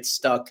wants to get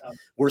stuck,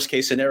 worst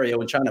case scenario,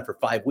 in China for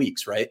 5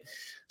 weeks, right?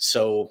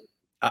 So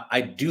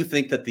I do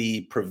think that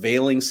the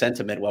prevailing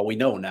sentiment, well, we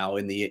know now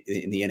in the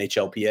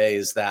NHLPA,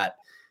 is that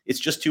it's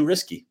just too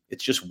risky.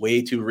 It's just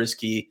way too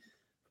risky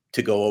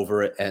to go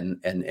over it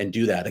and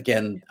do that.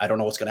 Again, I don't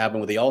know what's going to happen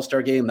with the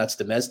All-Star game. That's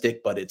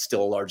domestic, but it's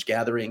still a large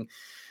gathering.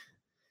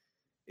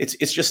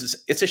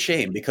 It's a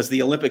shame because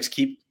the Olympics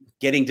keep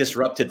getting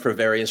disrupted for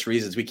various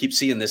reasons. We keep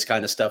seeing this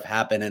kind of stuff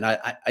happen. And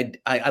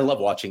I love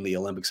watching the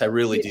Olympics. I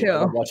really do. I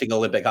love watching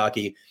Olympic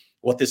hockey.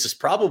 What this is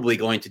probably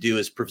going to do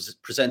is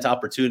present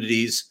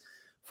opportunities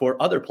for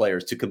other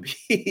players to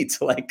compete,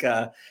 like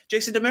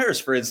Jason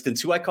Demers, for instance,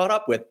 who I caught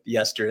up with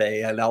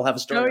yesterday, and I'll have a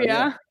story.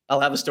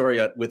 I'll have a story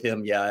with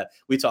him. Yeah,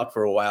 we talked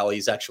for a while.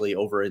 He's actually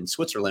over in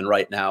Switzerland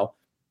right now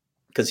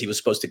because he was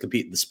supposed to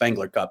compete in the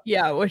Spengler Cup.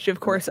 Yeah, which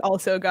of course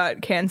also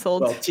got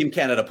canceled. Well, Team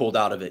Canada pulled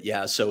out of it.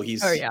 Yeah, so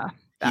he's. Oh yeah.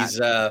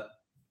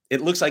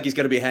 It looks like he's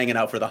going to be hanging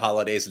out for the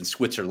holidays in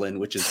Switzerland,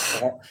 which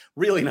is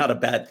really not a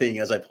bad thing,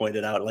 as I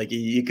pointed out. Like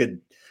you could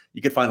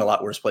find a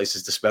lot worse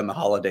places to spend the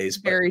holidays.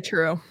 Very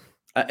true.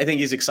 I think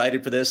he's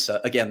excited for this.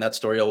 Again, that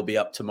story will be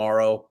up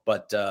tomorrow,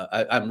 but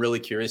I'm really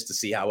curious to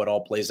see how it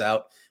all plays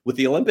out with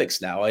the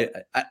Olympics now. I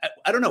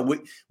don't know.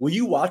 Will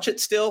you watch it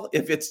still?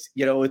 If it's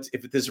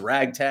if it's this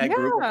ragtag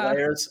group of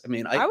players? I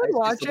mean, I would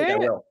watch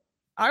it.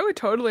 I would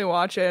totally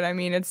watch it. I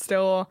mean, it's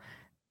I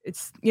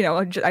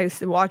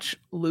watch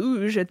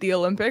luge at the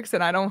Olympics,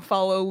 and I don't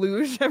follow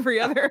luge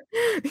every other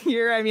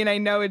year. I mean, I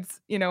know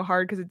it's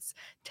hard because it's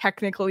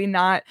technically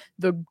not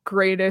the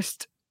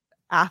greatest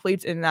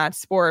athletes in that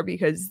sport,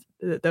 because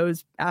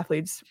those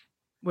athletes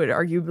would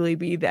arguably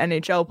be the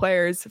NHL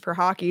players for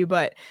hockey.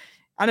 But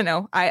I don't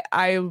know.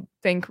 I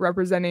think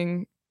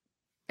representing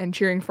and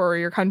cheering for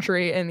your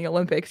country in the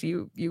Olympics,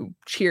 you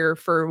cheer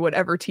for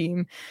whatever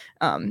team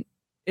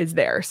is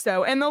there.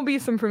 So, and there'll be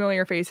some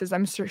familiar faces,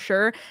 I'm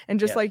sure. And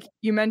just like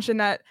you mentioned,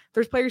 that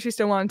there's players who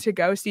still wanted to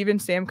go. Steven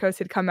Stamkos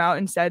had come out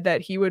and said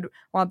that he would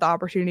want the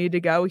opportunity to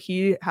go.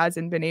 He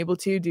hasn't been able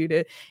to due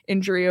to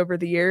injury over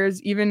the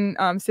years. Even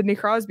Sidney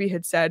Crosby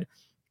had said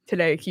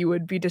today he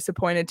would be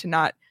disappointed to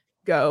not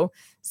go.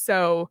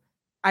 So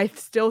I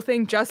still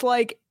think, just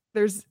like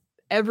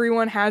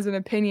everyone has an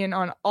opinion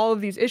on all of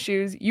these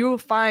issues, you will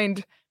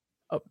find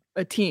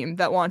a team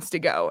that wants to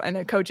go and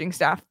a coaching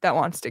staff that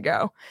wants to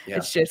go. Yeah.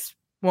 It's just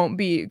won't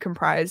be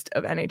comprised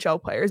of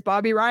NHL players.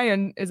 Bobby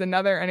Ryan is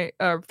another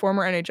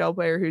former NHL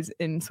player who's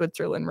in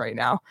Switzerland right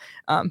now,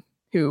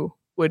 who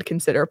would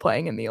consider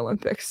playing in the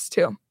Olympics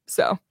too.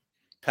 So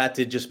Pat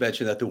did just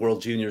mention that the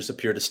World Juniors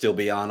appear to still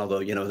be on, although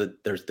that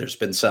there's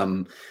been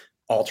some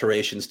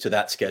alterations to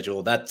that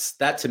schedule.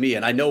 That to me,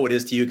 and I know it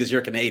is to you because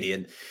you're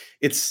Canadian.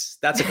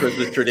 That's a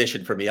Christmas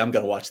tradition for me. I'm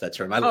going to watch that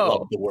tournament. I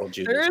love the World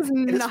Juniors. There is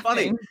nothing. It's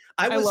funny.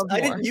 I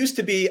didn't used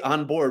to be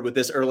on board with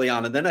this early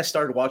on, and then I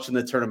started watching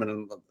the tournament,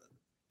 and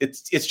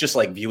it's just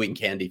like viewing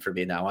candy for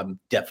me now. I'm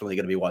definitely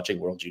going to be watching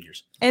World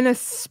Juniors. And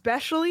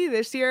especially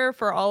this year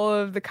for all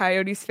of the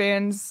Coyotes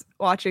fans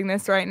watching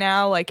this right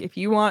now, like if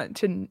you want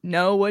to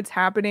know what's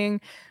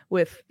happening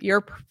with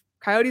your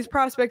Coyotes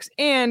prospects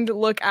and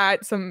look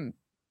at some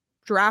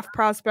draft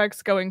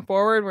prospects going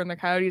forward when the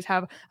Coyotes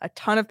have a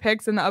ton of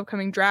picks in the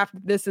upcoming draft,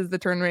 this is the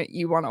tournament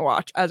you want to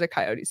watch as a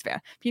Coyotes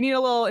fan. If you need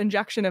a little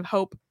injection of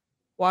hope,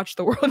 watch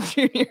the World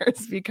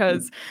Juniors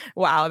because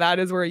wow, that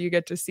is where you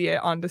get to see it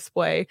on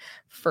display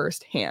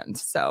firsthand.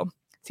 So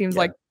it seems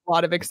like a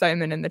lot of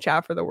excitement in the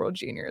chat for the World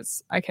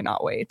Juniors. I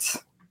cannot wait.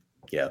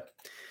 Yeah,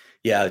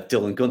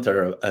 Dylan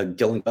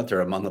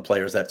Guenther among the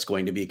players that's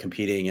going to be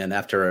competing. And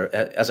after,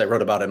 as I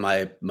wrote about in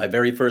my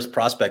very first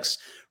prospects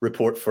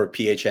report for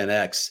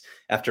PHNX,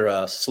 after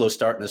a slow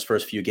start in his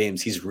first few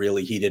games, he's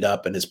really heated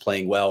up and is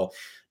playing well,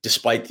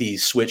 despite the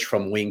switch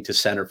from wing to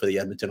center for the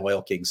Edmonton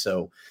Oil Kings.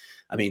 So,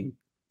 I mean,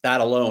 that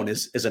alone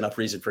is enough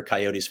reason for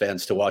Coyotes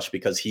fans to watch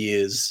because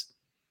he's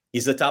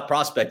the top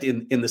prospect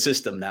in the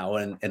system now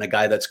and a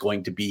guy that's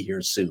going to be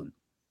here soon.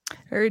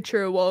 Very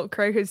true. Well,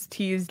 Craig has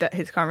teased that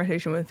his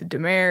conversation with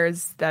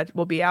Demers that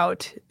will be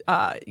out.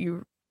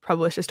 You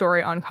published a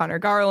story on Connor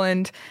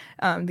Garland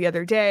the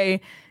other day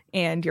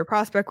and your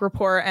prospect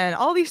report, and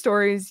all these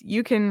stories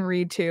you can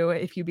read too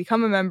if you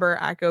become a member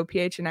at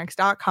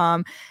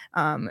gophnx.com.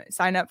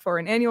 Sign up for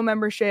an annual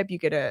membership. You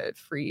get a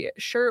free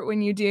shirt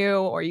when you do,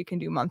 or you can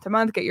do month to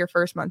month, get your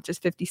first month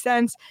just 50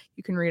 cents.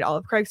 You can read all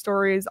of Craig's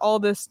stories, all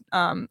this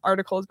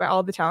articles by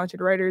all the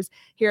talented writers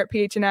here at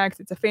PHNX.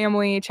 It's a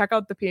family. Check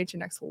out the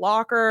PHNX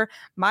locker.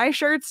 My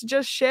shirts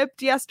just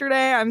shipped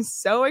yesterday. I'm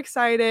so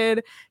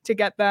excited to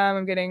get them.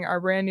 I'm getting our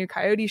brand new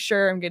Coyote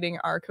shirt. I'm getting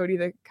our Cody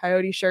the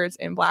Coyote shirts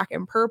in black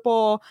and purple.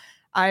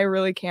 I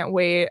really can't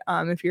wait.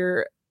 If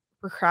you're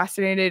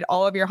procrastinated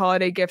all of your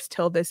holiday gifts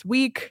till this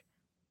week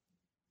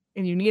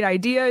and you need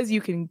ideas, you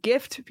can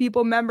gift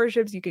people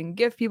memberships, you can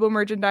gift people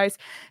merchandise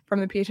from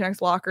the PHNX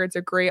locker. It's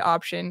a great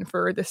option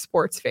for the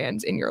sports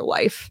fans in your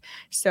life.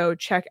 So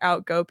check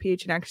out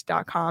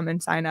gophnx.com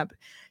and sign up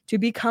to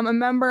become a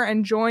member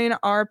and join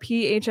our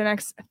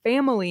PHNX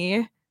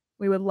family.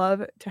 We would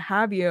love to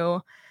have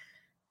you.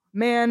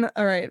 Man,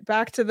 all right,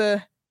 back to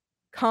the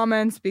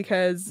comments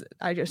because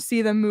I just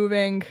see them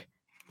moving.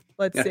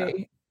 Let's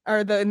see.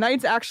 Are the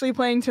Knights actually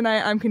playing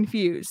tonight? I'm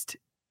confused.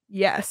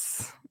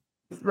 Yes.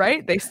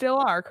 Right? They still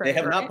are, correct? They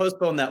have not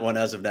postponed that one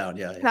as of now.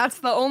 Yeah. That's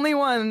the only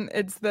one.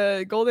 It's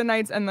the Golden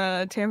Knights and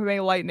the Tampa Bay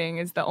Lightning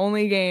is the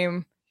only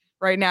game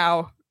right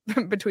now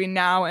between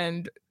now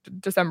and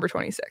December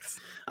 26th.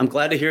 I'm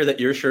glad to hear that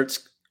your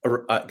shirts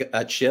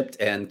got shipped,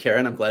 and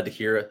Karen, I'm glad to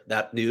hear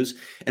that news.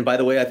 And by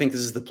the way, I think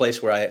this is the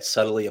place where I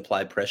subtly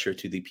apply pressure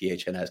to the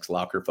PHNX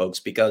locker folks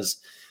because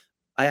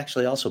I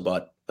actually also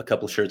bought a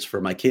couple shirts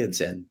for my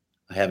kids and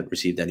I haven't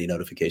received any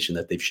notification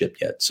that they've shipped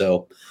yet.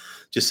 So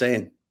just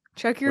saying.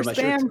 Check your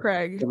spam,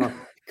 Craig.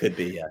 Could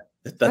be, yeah.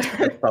 That's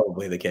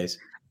probably the case.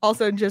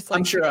 Also, just like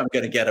I'm sure I'm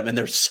going to get them, and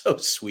they're so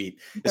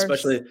sweet,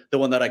 especially the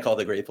one that I call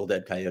the Grateful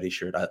Dead Coyote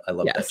shirt. I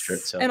love that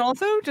shirt. So. And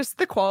also just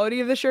the quality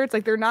of the shirts,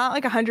 like they're not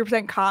like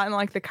 100% cotton,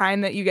 like the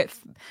kind that you get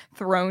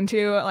thrown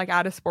to like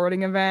at a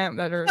sporting event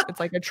that are it's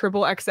like a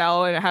triple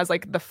XL and it has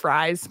like the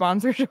Fries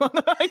sponsorship on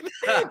the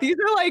like, these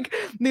are like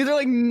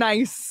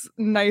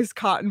nice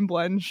cotton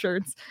blend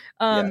shirts.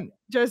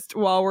 Just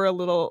while we're a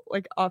little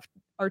like off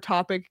our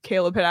topic,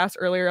 Caleb had asked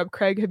earlier,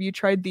 Craig, have you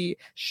tried the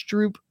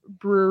Stroop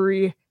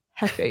Brewery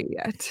Hefe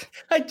yet?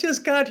 I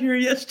just got here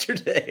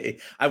yesterday.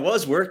 I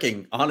was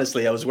working.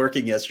 Honestly, I was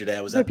working yesterday.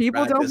 I was at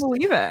people practice. Don't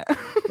believe it.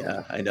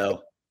 Yeah, I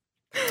know.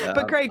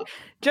 But Craig,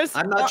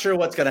 I'm not sure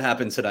what's going to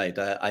happen tonight.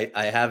 I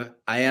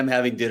am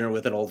having dinner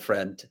with an old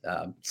friend.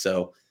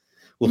 So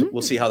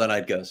we'll see how the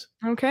night goes.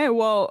 Okay.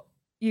 Well,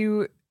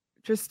 you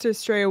just to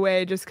stray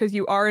away, just because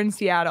you are in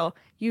Seattle,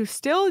 you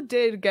still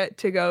did get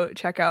to go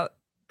check out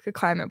the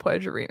Climate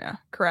Pledge Arena,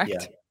 correct?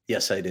 Yeah.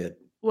 Yes, I did.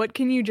 What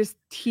can you just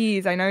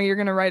tease? I know you're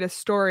going to write a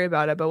story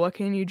about it, but what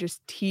can you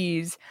just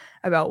tease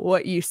about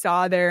what you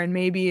saw there and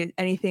maybe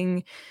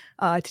anything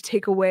to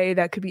take away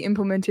that could be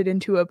implemented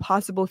into a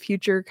possible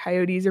future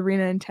Coyotes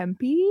arena in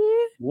Tempe?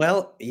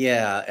 Well,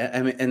 yeah.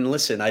 I mean, and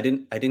listen, I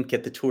didn't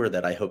get the tour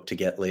that I hoped to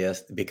get, Leah,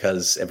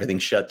 because everything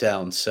shut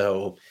down.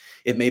 So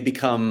it may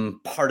become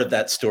part of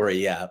that story.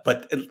 Yeah.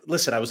 But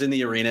listen, I was in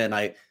the arena and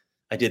I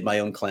did my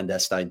own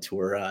clandestine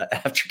tour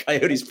after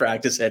Coyotes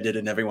practice ended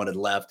and everyone had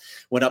left.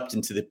 Went up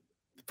into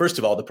first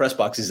of all, the press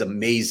box is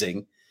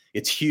amazing.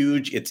 It's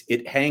huge.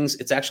 It hangs.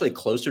 It's actually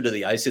closer to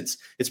the ice.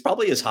 It's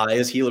probably as high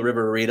as Gila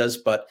River Arenas,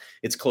 but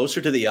it's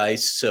closer to the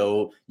ice,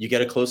 so you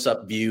get a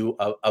close-up view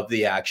of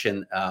the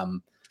action.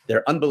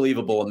 They're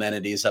unbelievable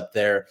amenities up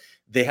there.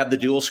 They have the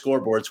dual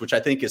scoreboards, which I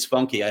think is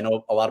funky. I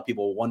know a lot of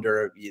people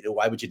wonder,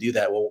 why would you do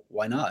that? Well,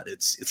 why not?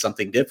 It's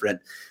something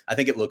different. I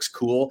think it looks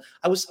cool.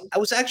 I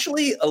was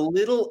actually a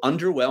little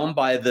underwhelmed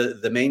by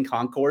the main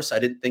concourse. I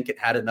didn't think it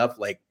had enough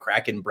like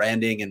Kraken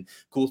branding and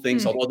cool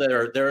things.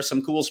 Although there are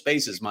some cool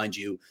spaces, mind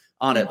you,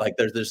 on it. Like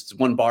there's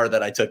one bar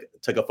that I took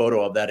a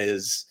photo of that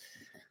is,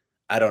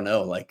 I don't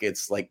know, like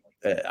it's like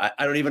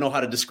I don't even know how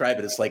to describe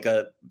it. It's like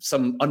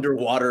some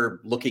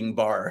underwater looking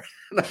bar,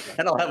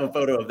 and I'll have a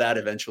photo of that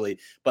eventually.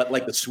 But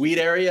like the suite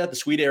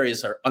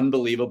areas are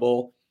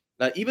unbelievable.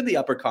 Even the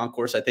upper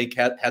concourse, I think,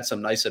 had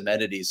some nice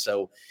amenities.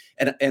 So,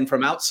 and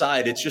from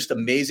outside, it's just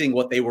amazing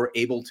what they were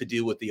able to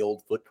do with the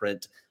old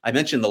footprint. I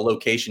mentioned the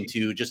location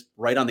too, just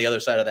right on the other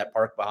side of that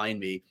park behind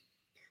me.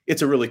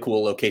 It's a really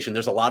cool location.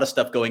 There's a lot of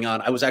stuff going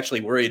on. I was actually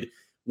worried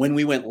when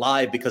we went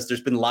live because there's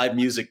been live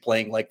music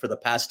playing like for the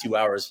past 2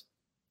 hours.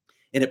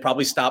 And it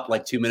probably stopped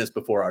like 2 minutes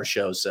before our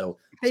show. So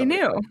they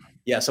knew.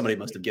 Yeah, somebody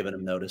must have given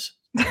him notice.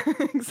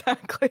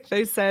 Exactly.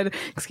 They said,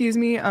 excuse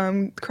me,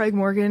 Craig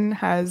Morgan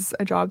has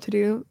a job to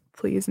do.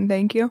 Please and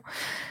thank you.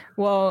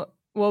 Well,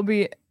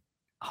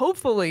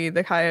 hopefully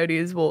the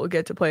Coyotes will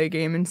get to play a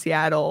game in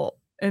Seattle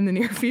in the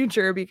near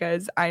future,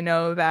 because I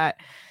know that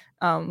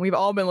we've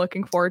all been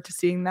looking forward to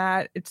seeing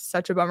that. It's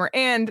such a bummer.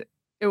 And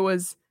it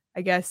was,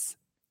 I guess,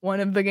 one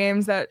of the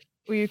games that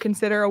we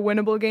consider a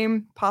winnable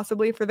game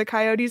possibly for the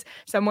Coyotes.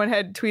 Someone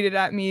had tweeted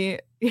at me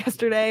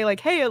yesterday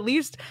like, hey, at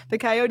least the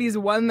Coyotes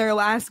won their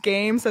last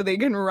game so they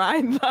can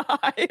ride the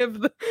high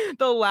of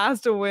the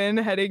last win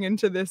heading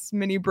into this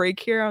mini break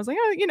here. I was like,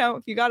 oh,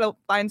 if you got to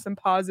find some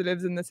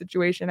positives in the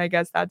situation, I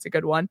guess that's a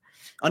good one.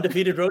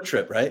 Undefeated road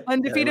trip, right?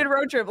 Undefeated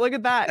road trip. Look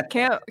at that.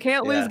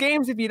 Can't lose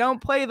games if you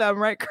don't play them,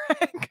 right,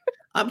 Craig?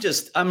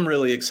 I'm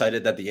really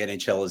excited that the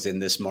NHL is in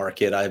this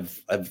market. I've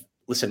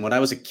listen, when I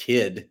was a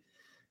kid,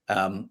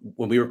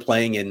 when we were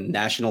playing in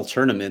national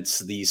tournaments,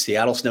 the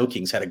Seattle Snow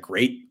Kings had a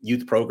great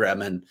youth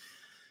program, and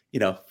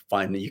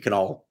fine, you can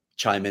all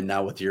chime in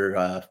now with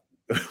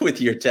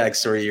your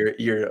texts or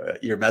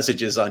your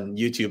messages on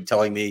YouTube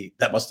telling me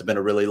that must have been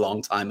a really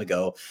long time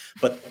ago.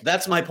 But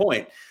that's my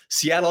point.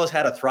 Seattle has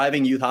had a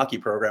thriving youth hockey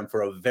program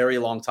for a very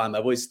long time.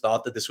 I've always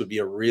thought that this would be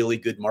a really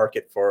good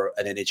market for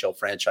an NHL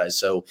franchise.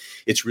 So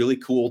it's really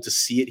cool to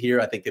see it here.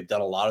 I think they've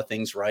done a lot of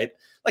things right.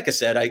 Like I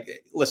said,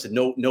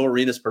 no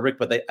arena's perfect,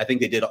 but I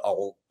think they did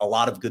a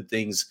lot of good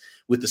things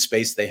with the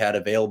space they had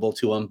available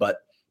to them. But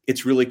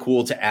it's really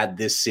cool to add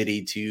this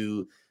city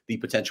to the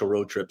potential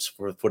road trips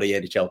for the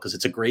NHL, because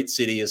it's a great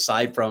city.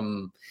 Aside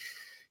from,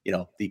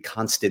 the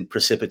constant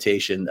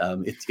precipitation,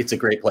 it's a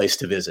great place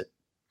to visit.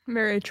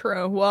 Very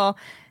true. Well,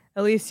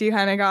 at least you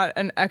kind of got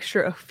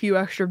a few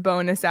extra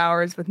bonus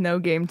hours with no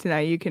game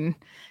tonight. You can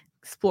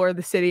explore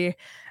the city,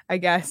 I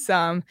guess.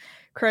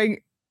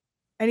 Craig,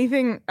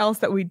 anything else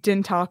that we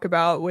didn't talk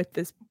about with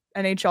this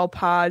NHL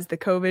pause, the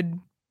COVID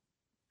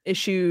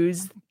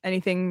issues,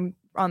 anything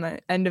on the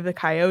end of the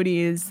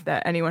Coyotes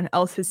that anyone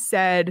else has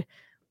said?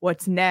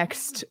 What's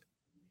next?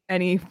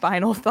 Any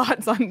final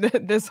thoughts on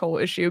this whole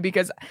issue?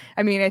 Because,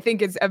 I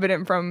think it's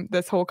evident from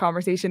this whole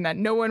conversation that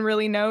no one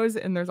really knows,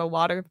 and there's a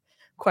lot of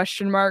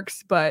question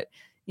marks, but,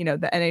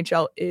 the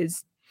NHL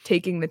is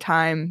taking the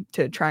time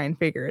to try and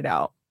figure it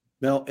out.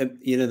 Well, and,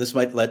 this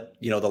might let,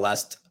 the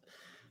last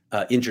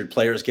injured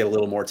players get a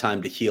little more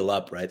time to heal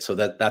up, right? So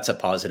that's a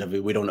positive.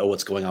 We don't know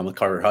what's going on with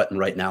Carter Hutton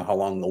right now, how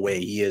long away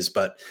he is,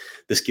 but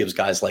this gives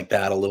guys like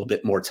that a little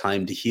bit more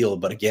time to heal.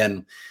 But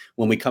again,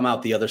 when we come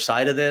out the other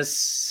side of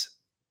this,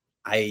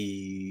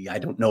 I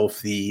don't know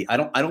if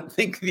I don't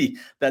think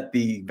that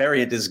the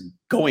variant is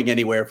going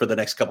anywhere for the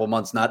next couple of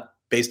months, not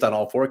based on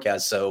all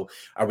forecasts. So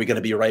are we going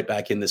to be right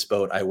back in this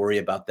boat? I worry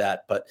about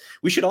that. But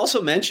we should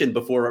also mention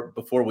before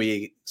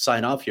we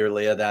sign off here,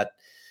 Leah, that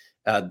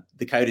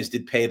the Coyotes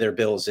did pay their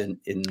bills in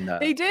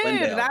they did.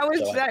 Glendale. That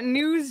was that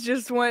news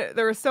just went.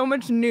 There was so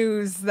much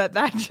news that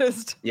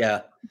just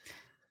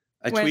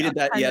I tweeted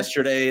that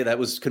yesterday. That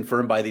was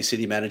confirmed by the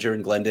city manager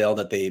in Glendale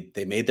that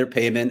they made their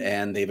payment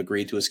and they've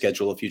agreed to a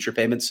schedule of future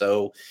payments.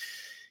 So,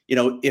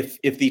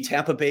 if the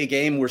Tampa Bay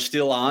game were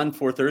still on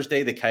for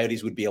Thursday, the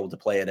Coyotes would be able to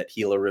play it at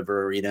Gila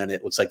River Arena, and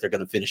it looks like they're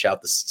going to finish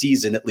out the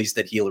season at least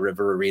at Gila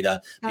River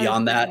Arena.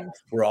 Beyond that,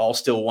 we're all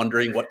still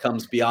wondering what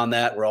comes beyond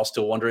that. We're all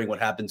still wondering what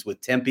happens with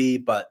Tempe,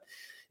 but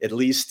at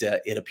least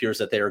it appears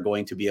that they are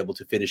going to be able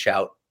to finish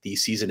out the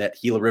season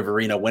at Gila River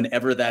Arena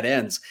whenever that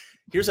ends.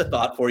 Here's a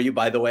thought for you,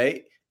 by the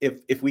way.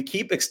 If we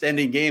keep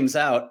extending games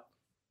out,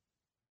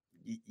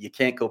 you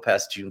can't go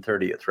past June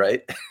 30th,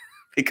 right?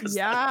 Because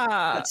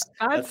that's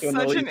such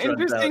an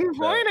interesting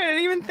point. I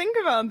didn't even think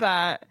about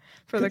that.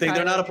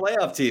 They're not a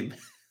playoff team.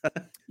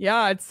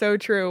 Yeah, it's so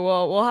true.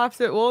 Well,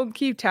 we'll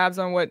keep tabs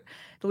on what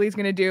the league's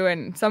going to do.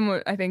 And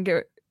someone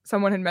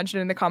had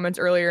mentioned in the comments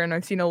earlier, and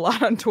I've seen a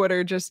lot on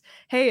Twitter, just,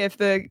 hey, if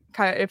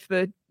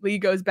the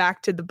league goes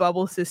back to the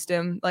bubble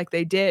system like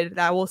they did,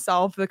 that will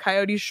solve the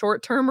Coyotes'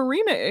 short-term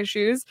arena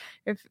issues.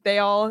 If they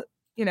all,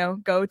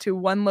 go to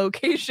one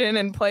location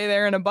and play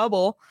there in a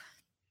bubble,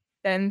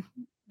 then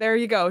there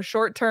you go.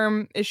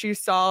 Short-term issue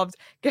solved.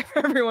 Give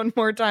everyone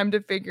more time to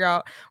figure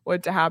out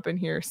what to happen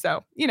here.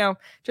 So,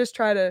 just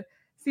try to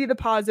see the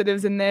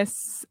positives in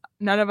this.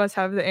 None of us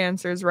have the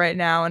answers right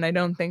now, and I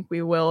don't think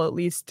we will, at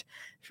least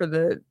for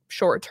the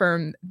short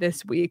term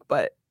this week.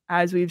 But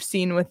as we've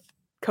seen with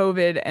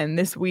COVID and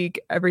this week,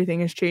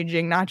 everything is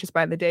changing, not just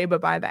by the day, but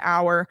by the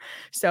hour.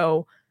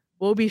 So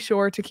we'll be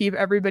sure to keep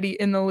everybody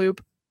in the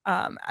loop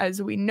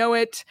as we know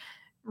it.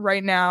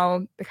 Right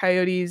now, the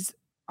Coyotes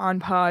on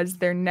pause.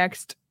 Their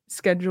next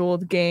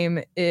scheduled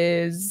game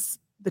is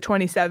the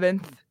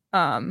 27th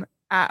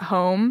at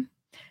home.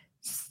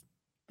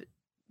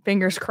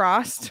 Fingers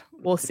crossed.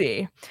 We'll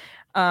see.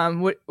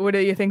 What do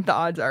you think the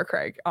odds are,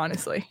 Craig?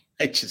 Honestly,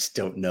 I just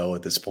don't know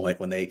at this point.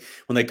 When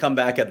they come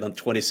back at the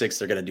 26th,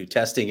 they're going to do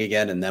testing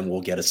again, and then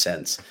we'll get a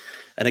sense.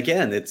 And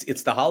again,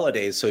 it's the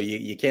holidays, so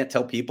you can't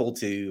tell people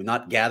to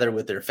not gather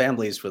with their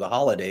families for the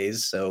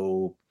holidays.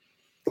 So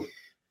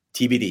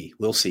TBD,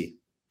 we'll see.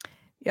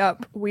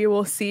 Yep, we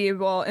will see.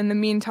 Well, in the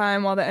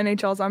meantime, while the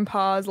NHL's on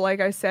pause, like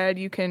I said,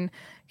 you can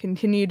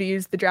continue to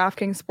use the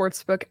DraftKings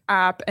Sportsbook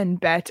app and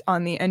bet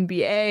on the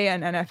NBA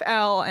and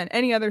NFL and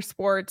any other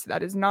sports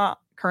that is not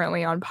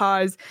currently on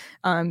pause.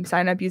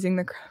 Sign up using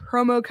the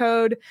promo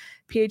code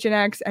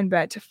PHNX and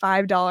bet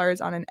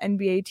 $5 on an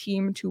NBA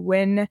team to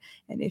win.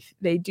 And if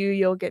they do,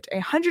 you'll get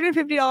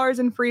 $150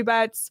 in free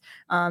bets.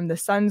 The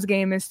Suns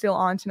game is still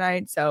on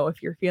tonight, so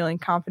if you're feeling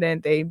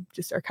confident, they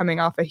just are coming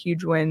off a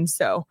huge win,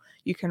 so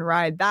you can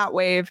ride that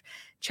wave.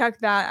 Check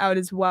that out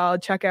as well.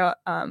 Check out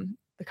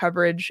the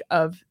coverage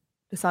of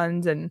the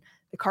Suns and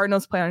the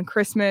Cardinals play on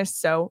Christmas.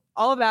 So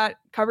all of that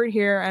covered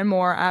here and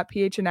more at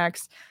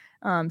PHNX.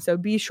 So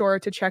be sure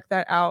to check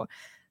that out.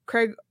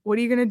 Craig, what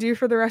are you going to do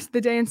for the rest of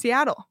the day in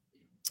Seattle?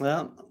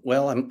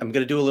 Well, I'm going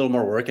to do a little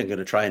more work. I'm going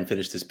to try and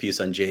finish this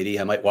piece on JD.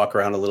 I might walk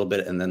around a little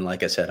bit. And then,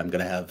 like I said, I'm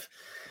going to have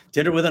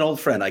dinner with an old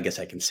friend. I guess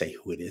I can say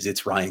who it is.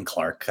 It's Ryan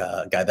Clark,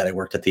 a guy that I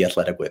worked at The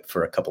Athletic with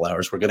for a couple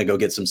hours. We're going to go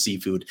get some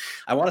seafood.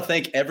 I want to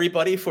thank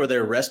everybody for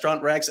their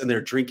restaurant recs and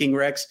their drinking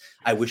recs.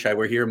 I wish I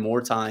were here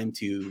more time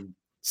to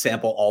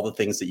sample all the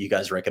things that you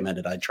guys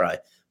recommended I'd try.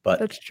 But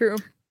that's true.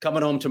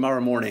 Coming home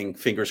tomorrow morning,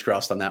 fingers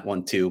crossed on that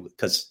one too,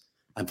 because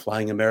I'm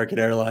flying American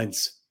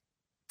Airlines.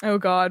 Oh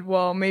God.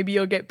 Well, maybe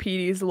you'll get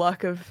Petey's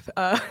luck of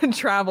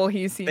travel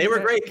he's seen. They were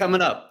great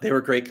coming up.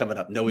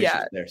 No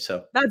issues there.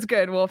 So that's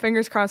good. Well,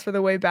 fingers crossed for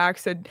the way back.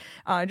 So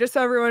just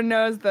so everyone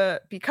knows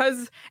and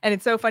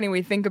it's so funny,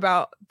 we think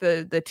about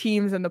the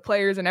teams and the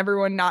players and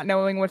everyone not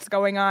knowing what's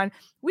going on.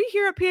 We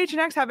here at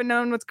PHNX haven't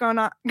known what's gone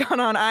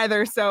on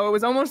either. So it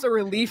was almost a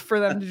relief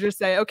for them to just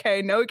say,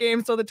 okay, no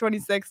games till the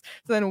 26th.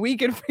 So then we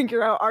can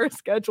figure out our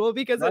schedule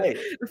because it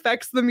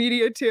affects the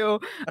media too.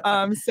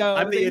 So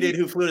I'm the idiot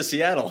who flew to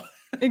Seattle.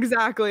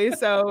 Exactly.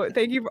 So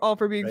thank you all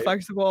for being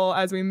flexible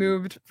as we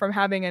moved from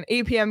having an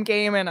 8 p.m.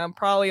 game and a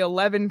probably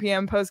 11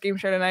 p.m. post-game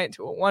show tonight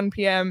to a 1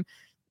 p.m.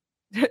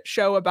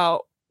 show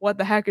about what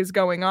the heck is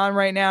going on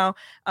right now.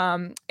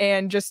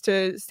 And just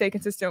to stay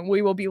consistent,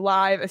 we will be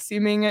live,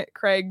 assuming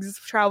Craig's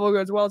travel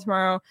goes well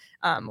tomorrow,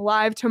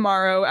 live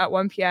tomorrow at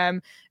 1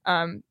 p.m.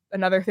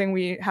 Another thing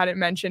we hadn't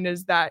mentioned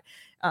is that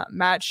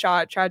Matt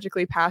Schott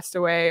tragically passed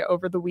away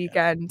over the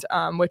weekend,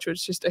 which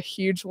was just a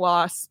huge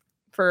loss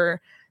for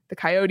the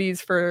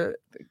Coyotes, for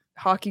the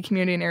hockey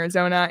community in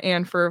Arizona,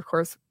 and for, of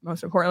course,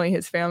 most importantly,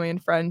 his family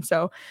and friends.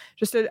 So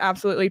just an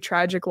absolutely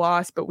tragic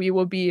loss, but we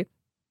will be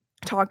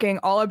talking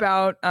all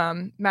about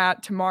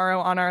Matt tomorrow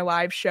on our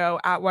live show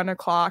at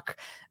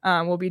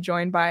 1:00. We'll be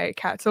joined by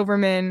Kat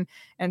Silverman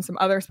and some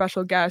other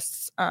special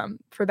guests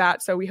for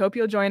that. So we hope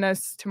you'll join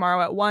us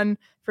tomorrow at 1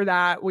 for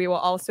that. We will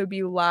also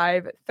be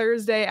live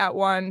Thursday at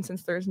 1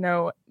 since there's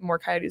no more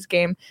Coyotes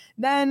game.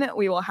 Then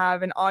we will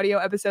have an audio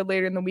episode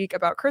later in the week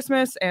about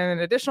Christmas and an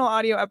additional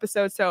audio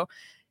episode. So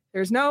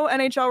there's no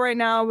NHL right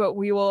now, but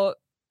we will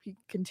be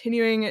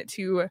continuing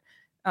to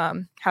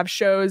have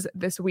shows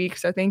this week.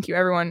 So thank you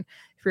everyone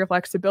for your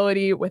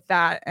flexibility with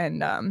that.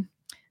 And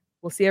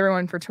we'll see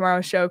everyone for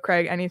tomorrow's show.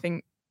 Craig,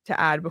 anything to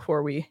add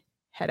before we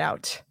head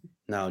out?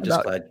 No,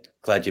 just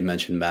glad you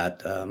mentioned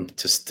Matt.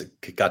 Just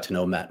got to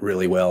know Matt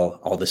really well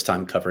all this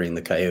time covering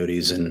the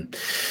Coyotes. And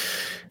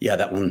yeah,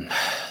 that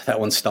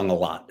one stung a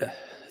lot.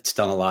 It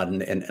stung a lot.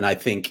 And I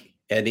think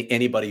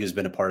anybody who's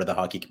been a part of the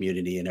hockey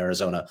community in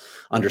Arizona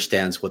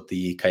understands what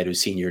the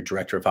Coyotes senior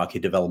director of hockey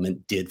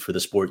development did for the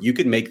sport. You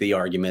could make the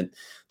argument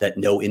that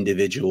no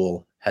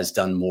individual has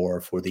done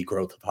more for the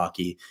growth of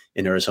hockey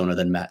in Arizona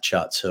than Matt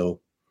Schott. So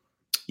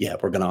yeah,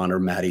 we're going to honor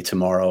Matty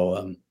tomorrow.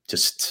 I'm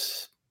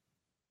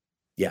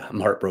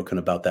heartbroken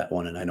about that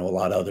one. And I know a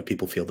lot of other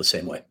people feel the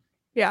same way.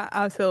 Yeah,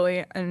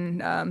 absolutely.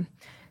 And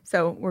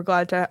so we're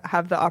glad to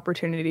have the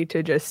opportunity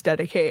to just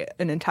dedicate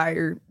an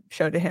entire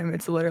show to him.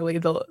 It's literally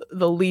the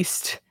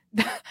least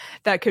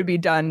that could be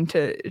done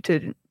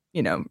to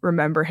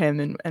remember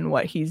him and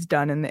what he's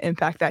done and the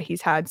impact that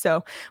he's had.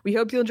 So we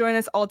hope you'll join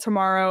us all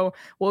tomorrow.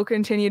 We'll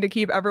continue to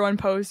keep everyone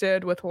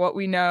posted with what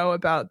we know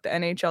about the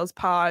NHL's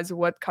pause,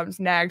 what comes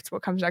next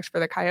for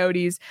the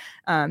Coyotes.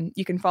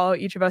 You can follow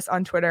each of us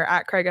on Twitter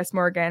at Craig S.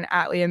 Morgan,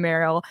 at Liam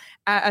Merrill,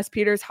 at S.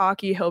 Peters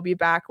Hockey. He'll be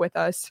back with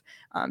us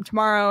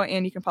tomorrow.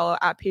 And you can follow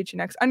at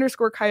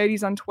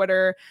PHNX_Coyotes on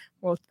Twitter.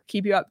 We'll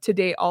keep you up to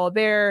date all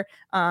there.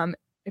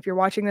 If you're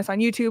watching this on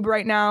YouTube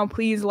right now,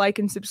 please like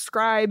and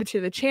subscribe to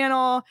the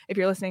channel. If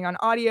you're listening on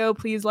audio,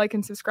 please like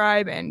and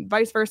subscribe, and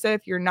vice versa.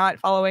 If you're not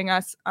following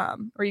us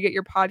or you get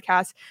your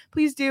podcast,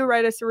 please do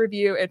write us a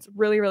review. It's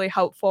really, really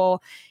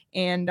helpful.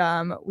 And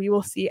we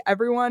will see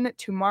everyone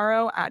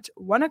tomorrow at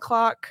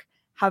 1:00.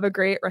 Have a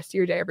great rest of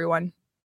your day, everyone.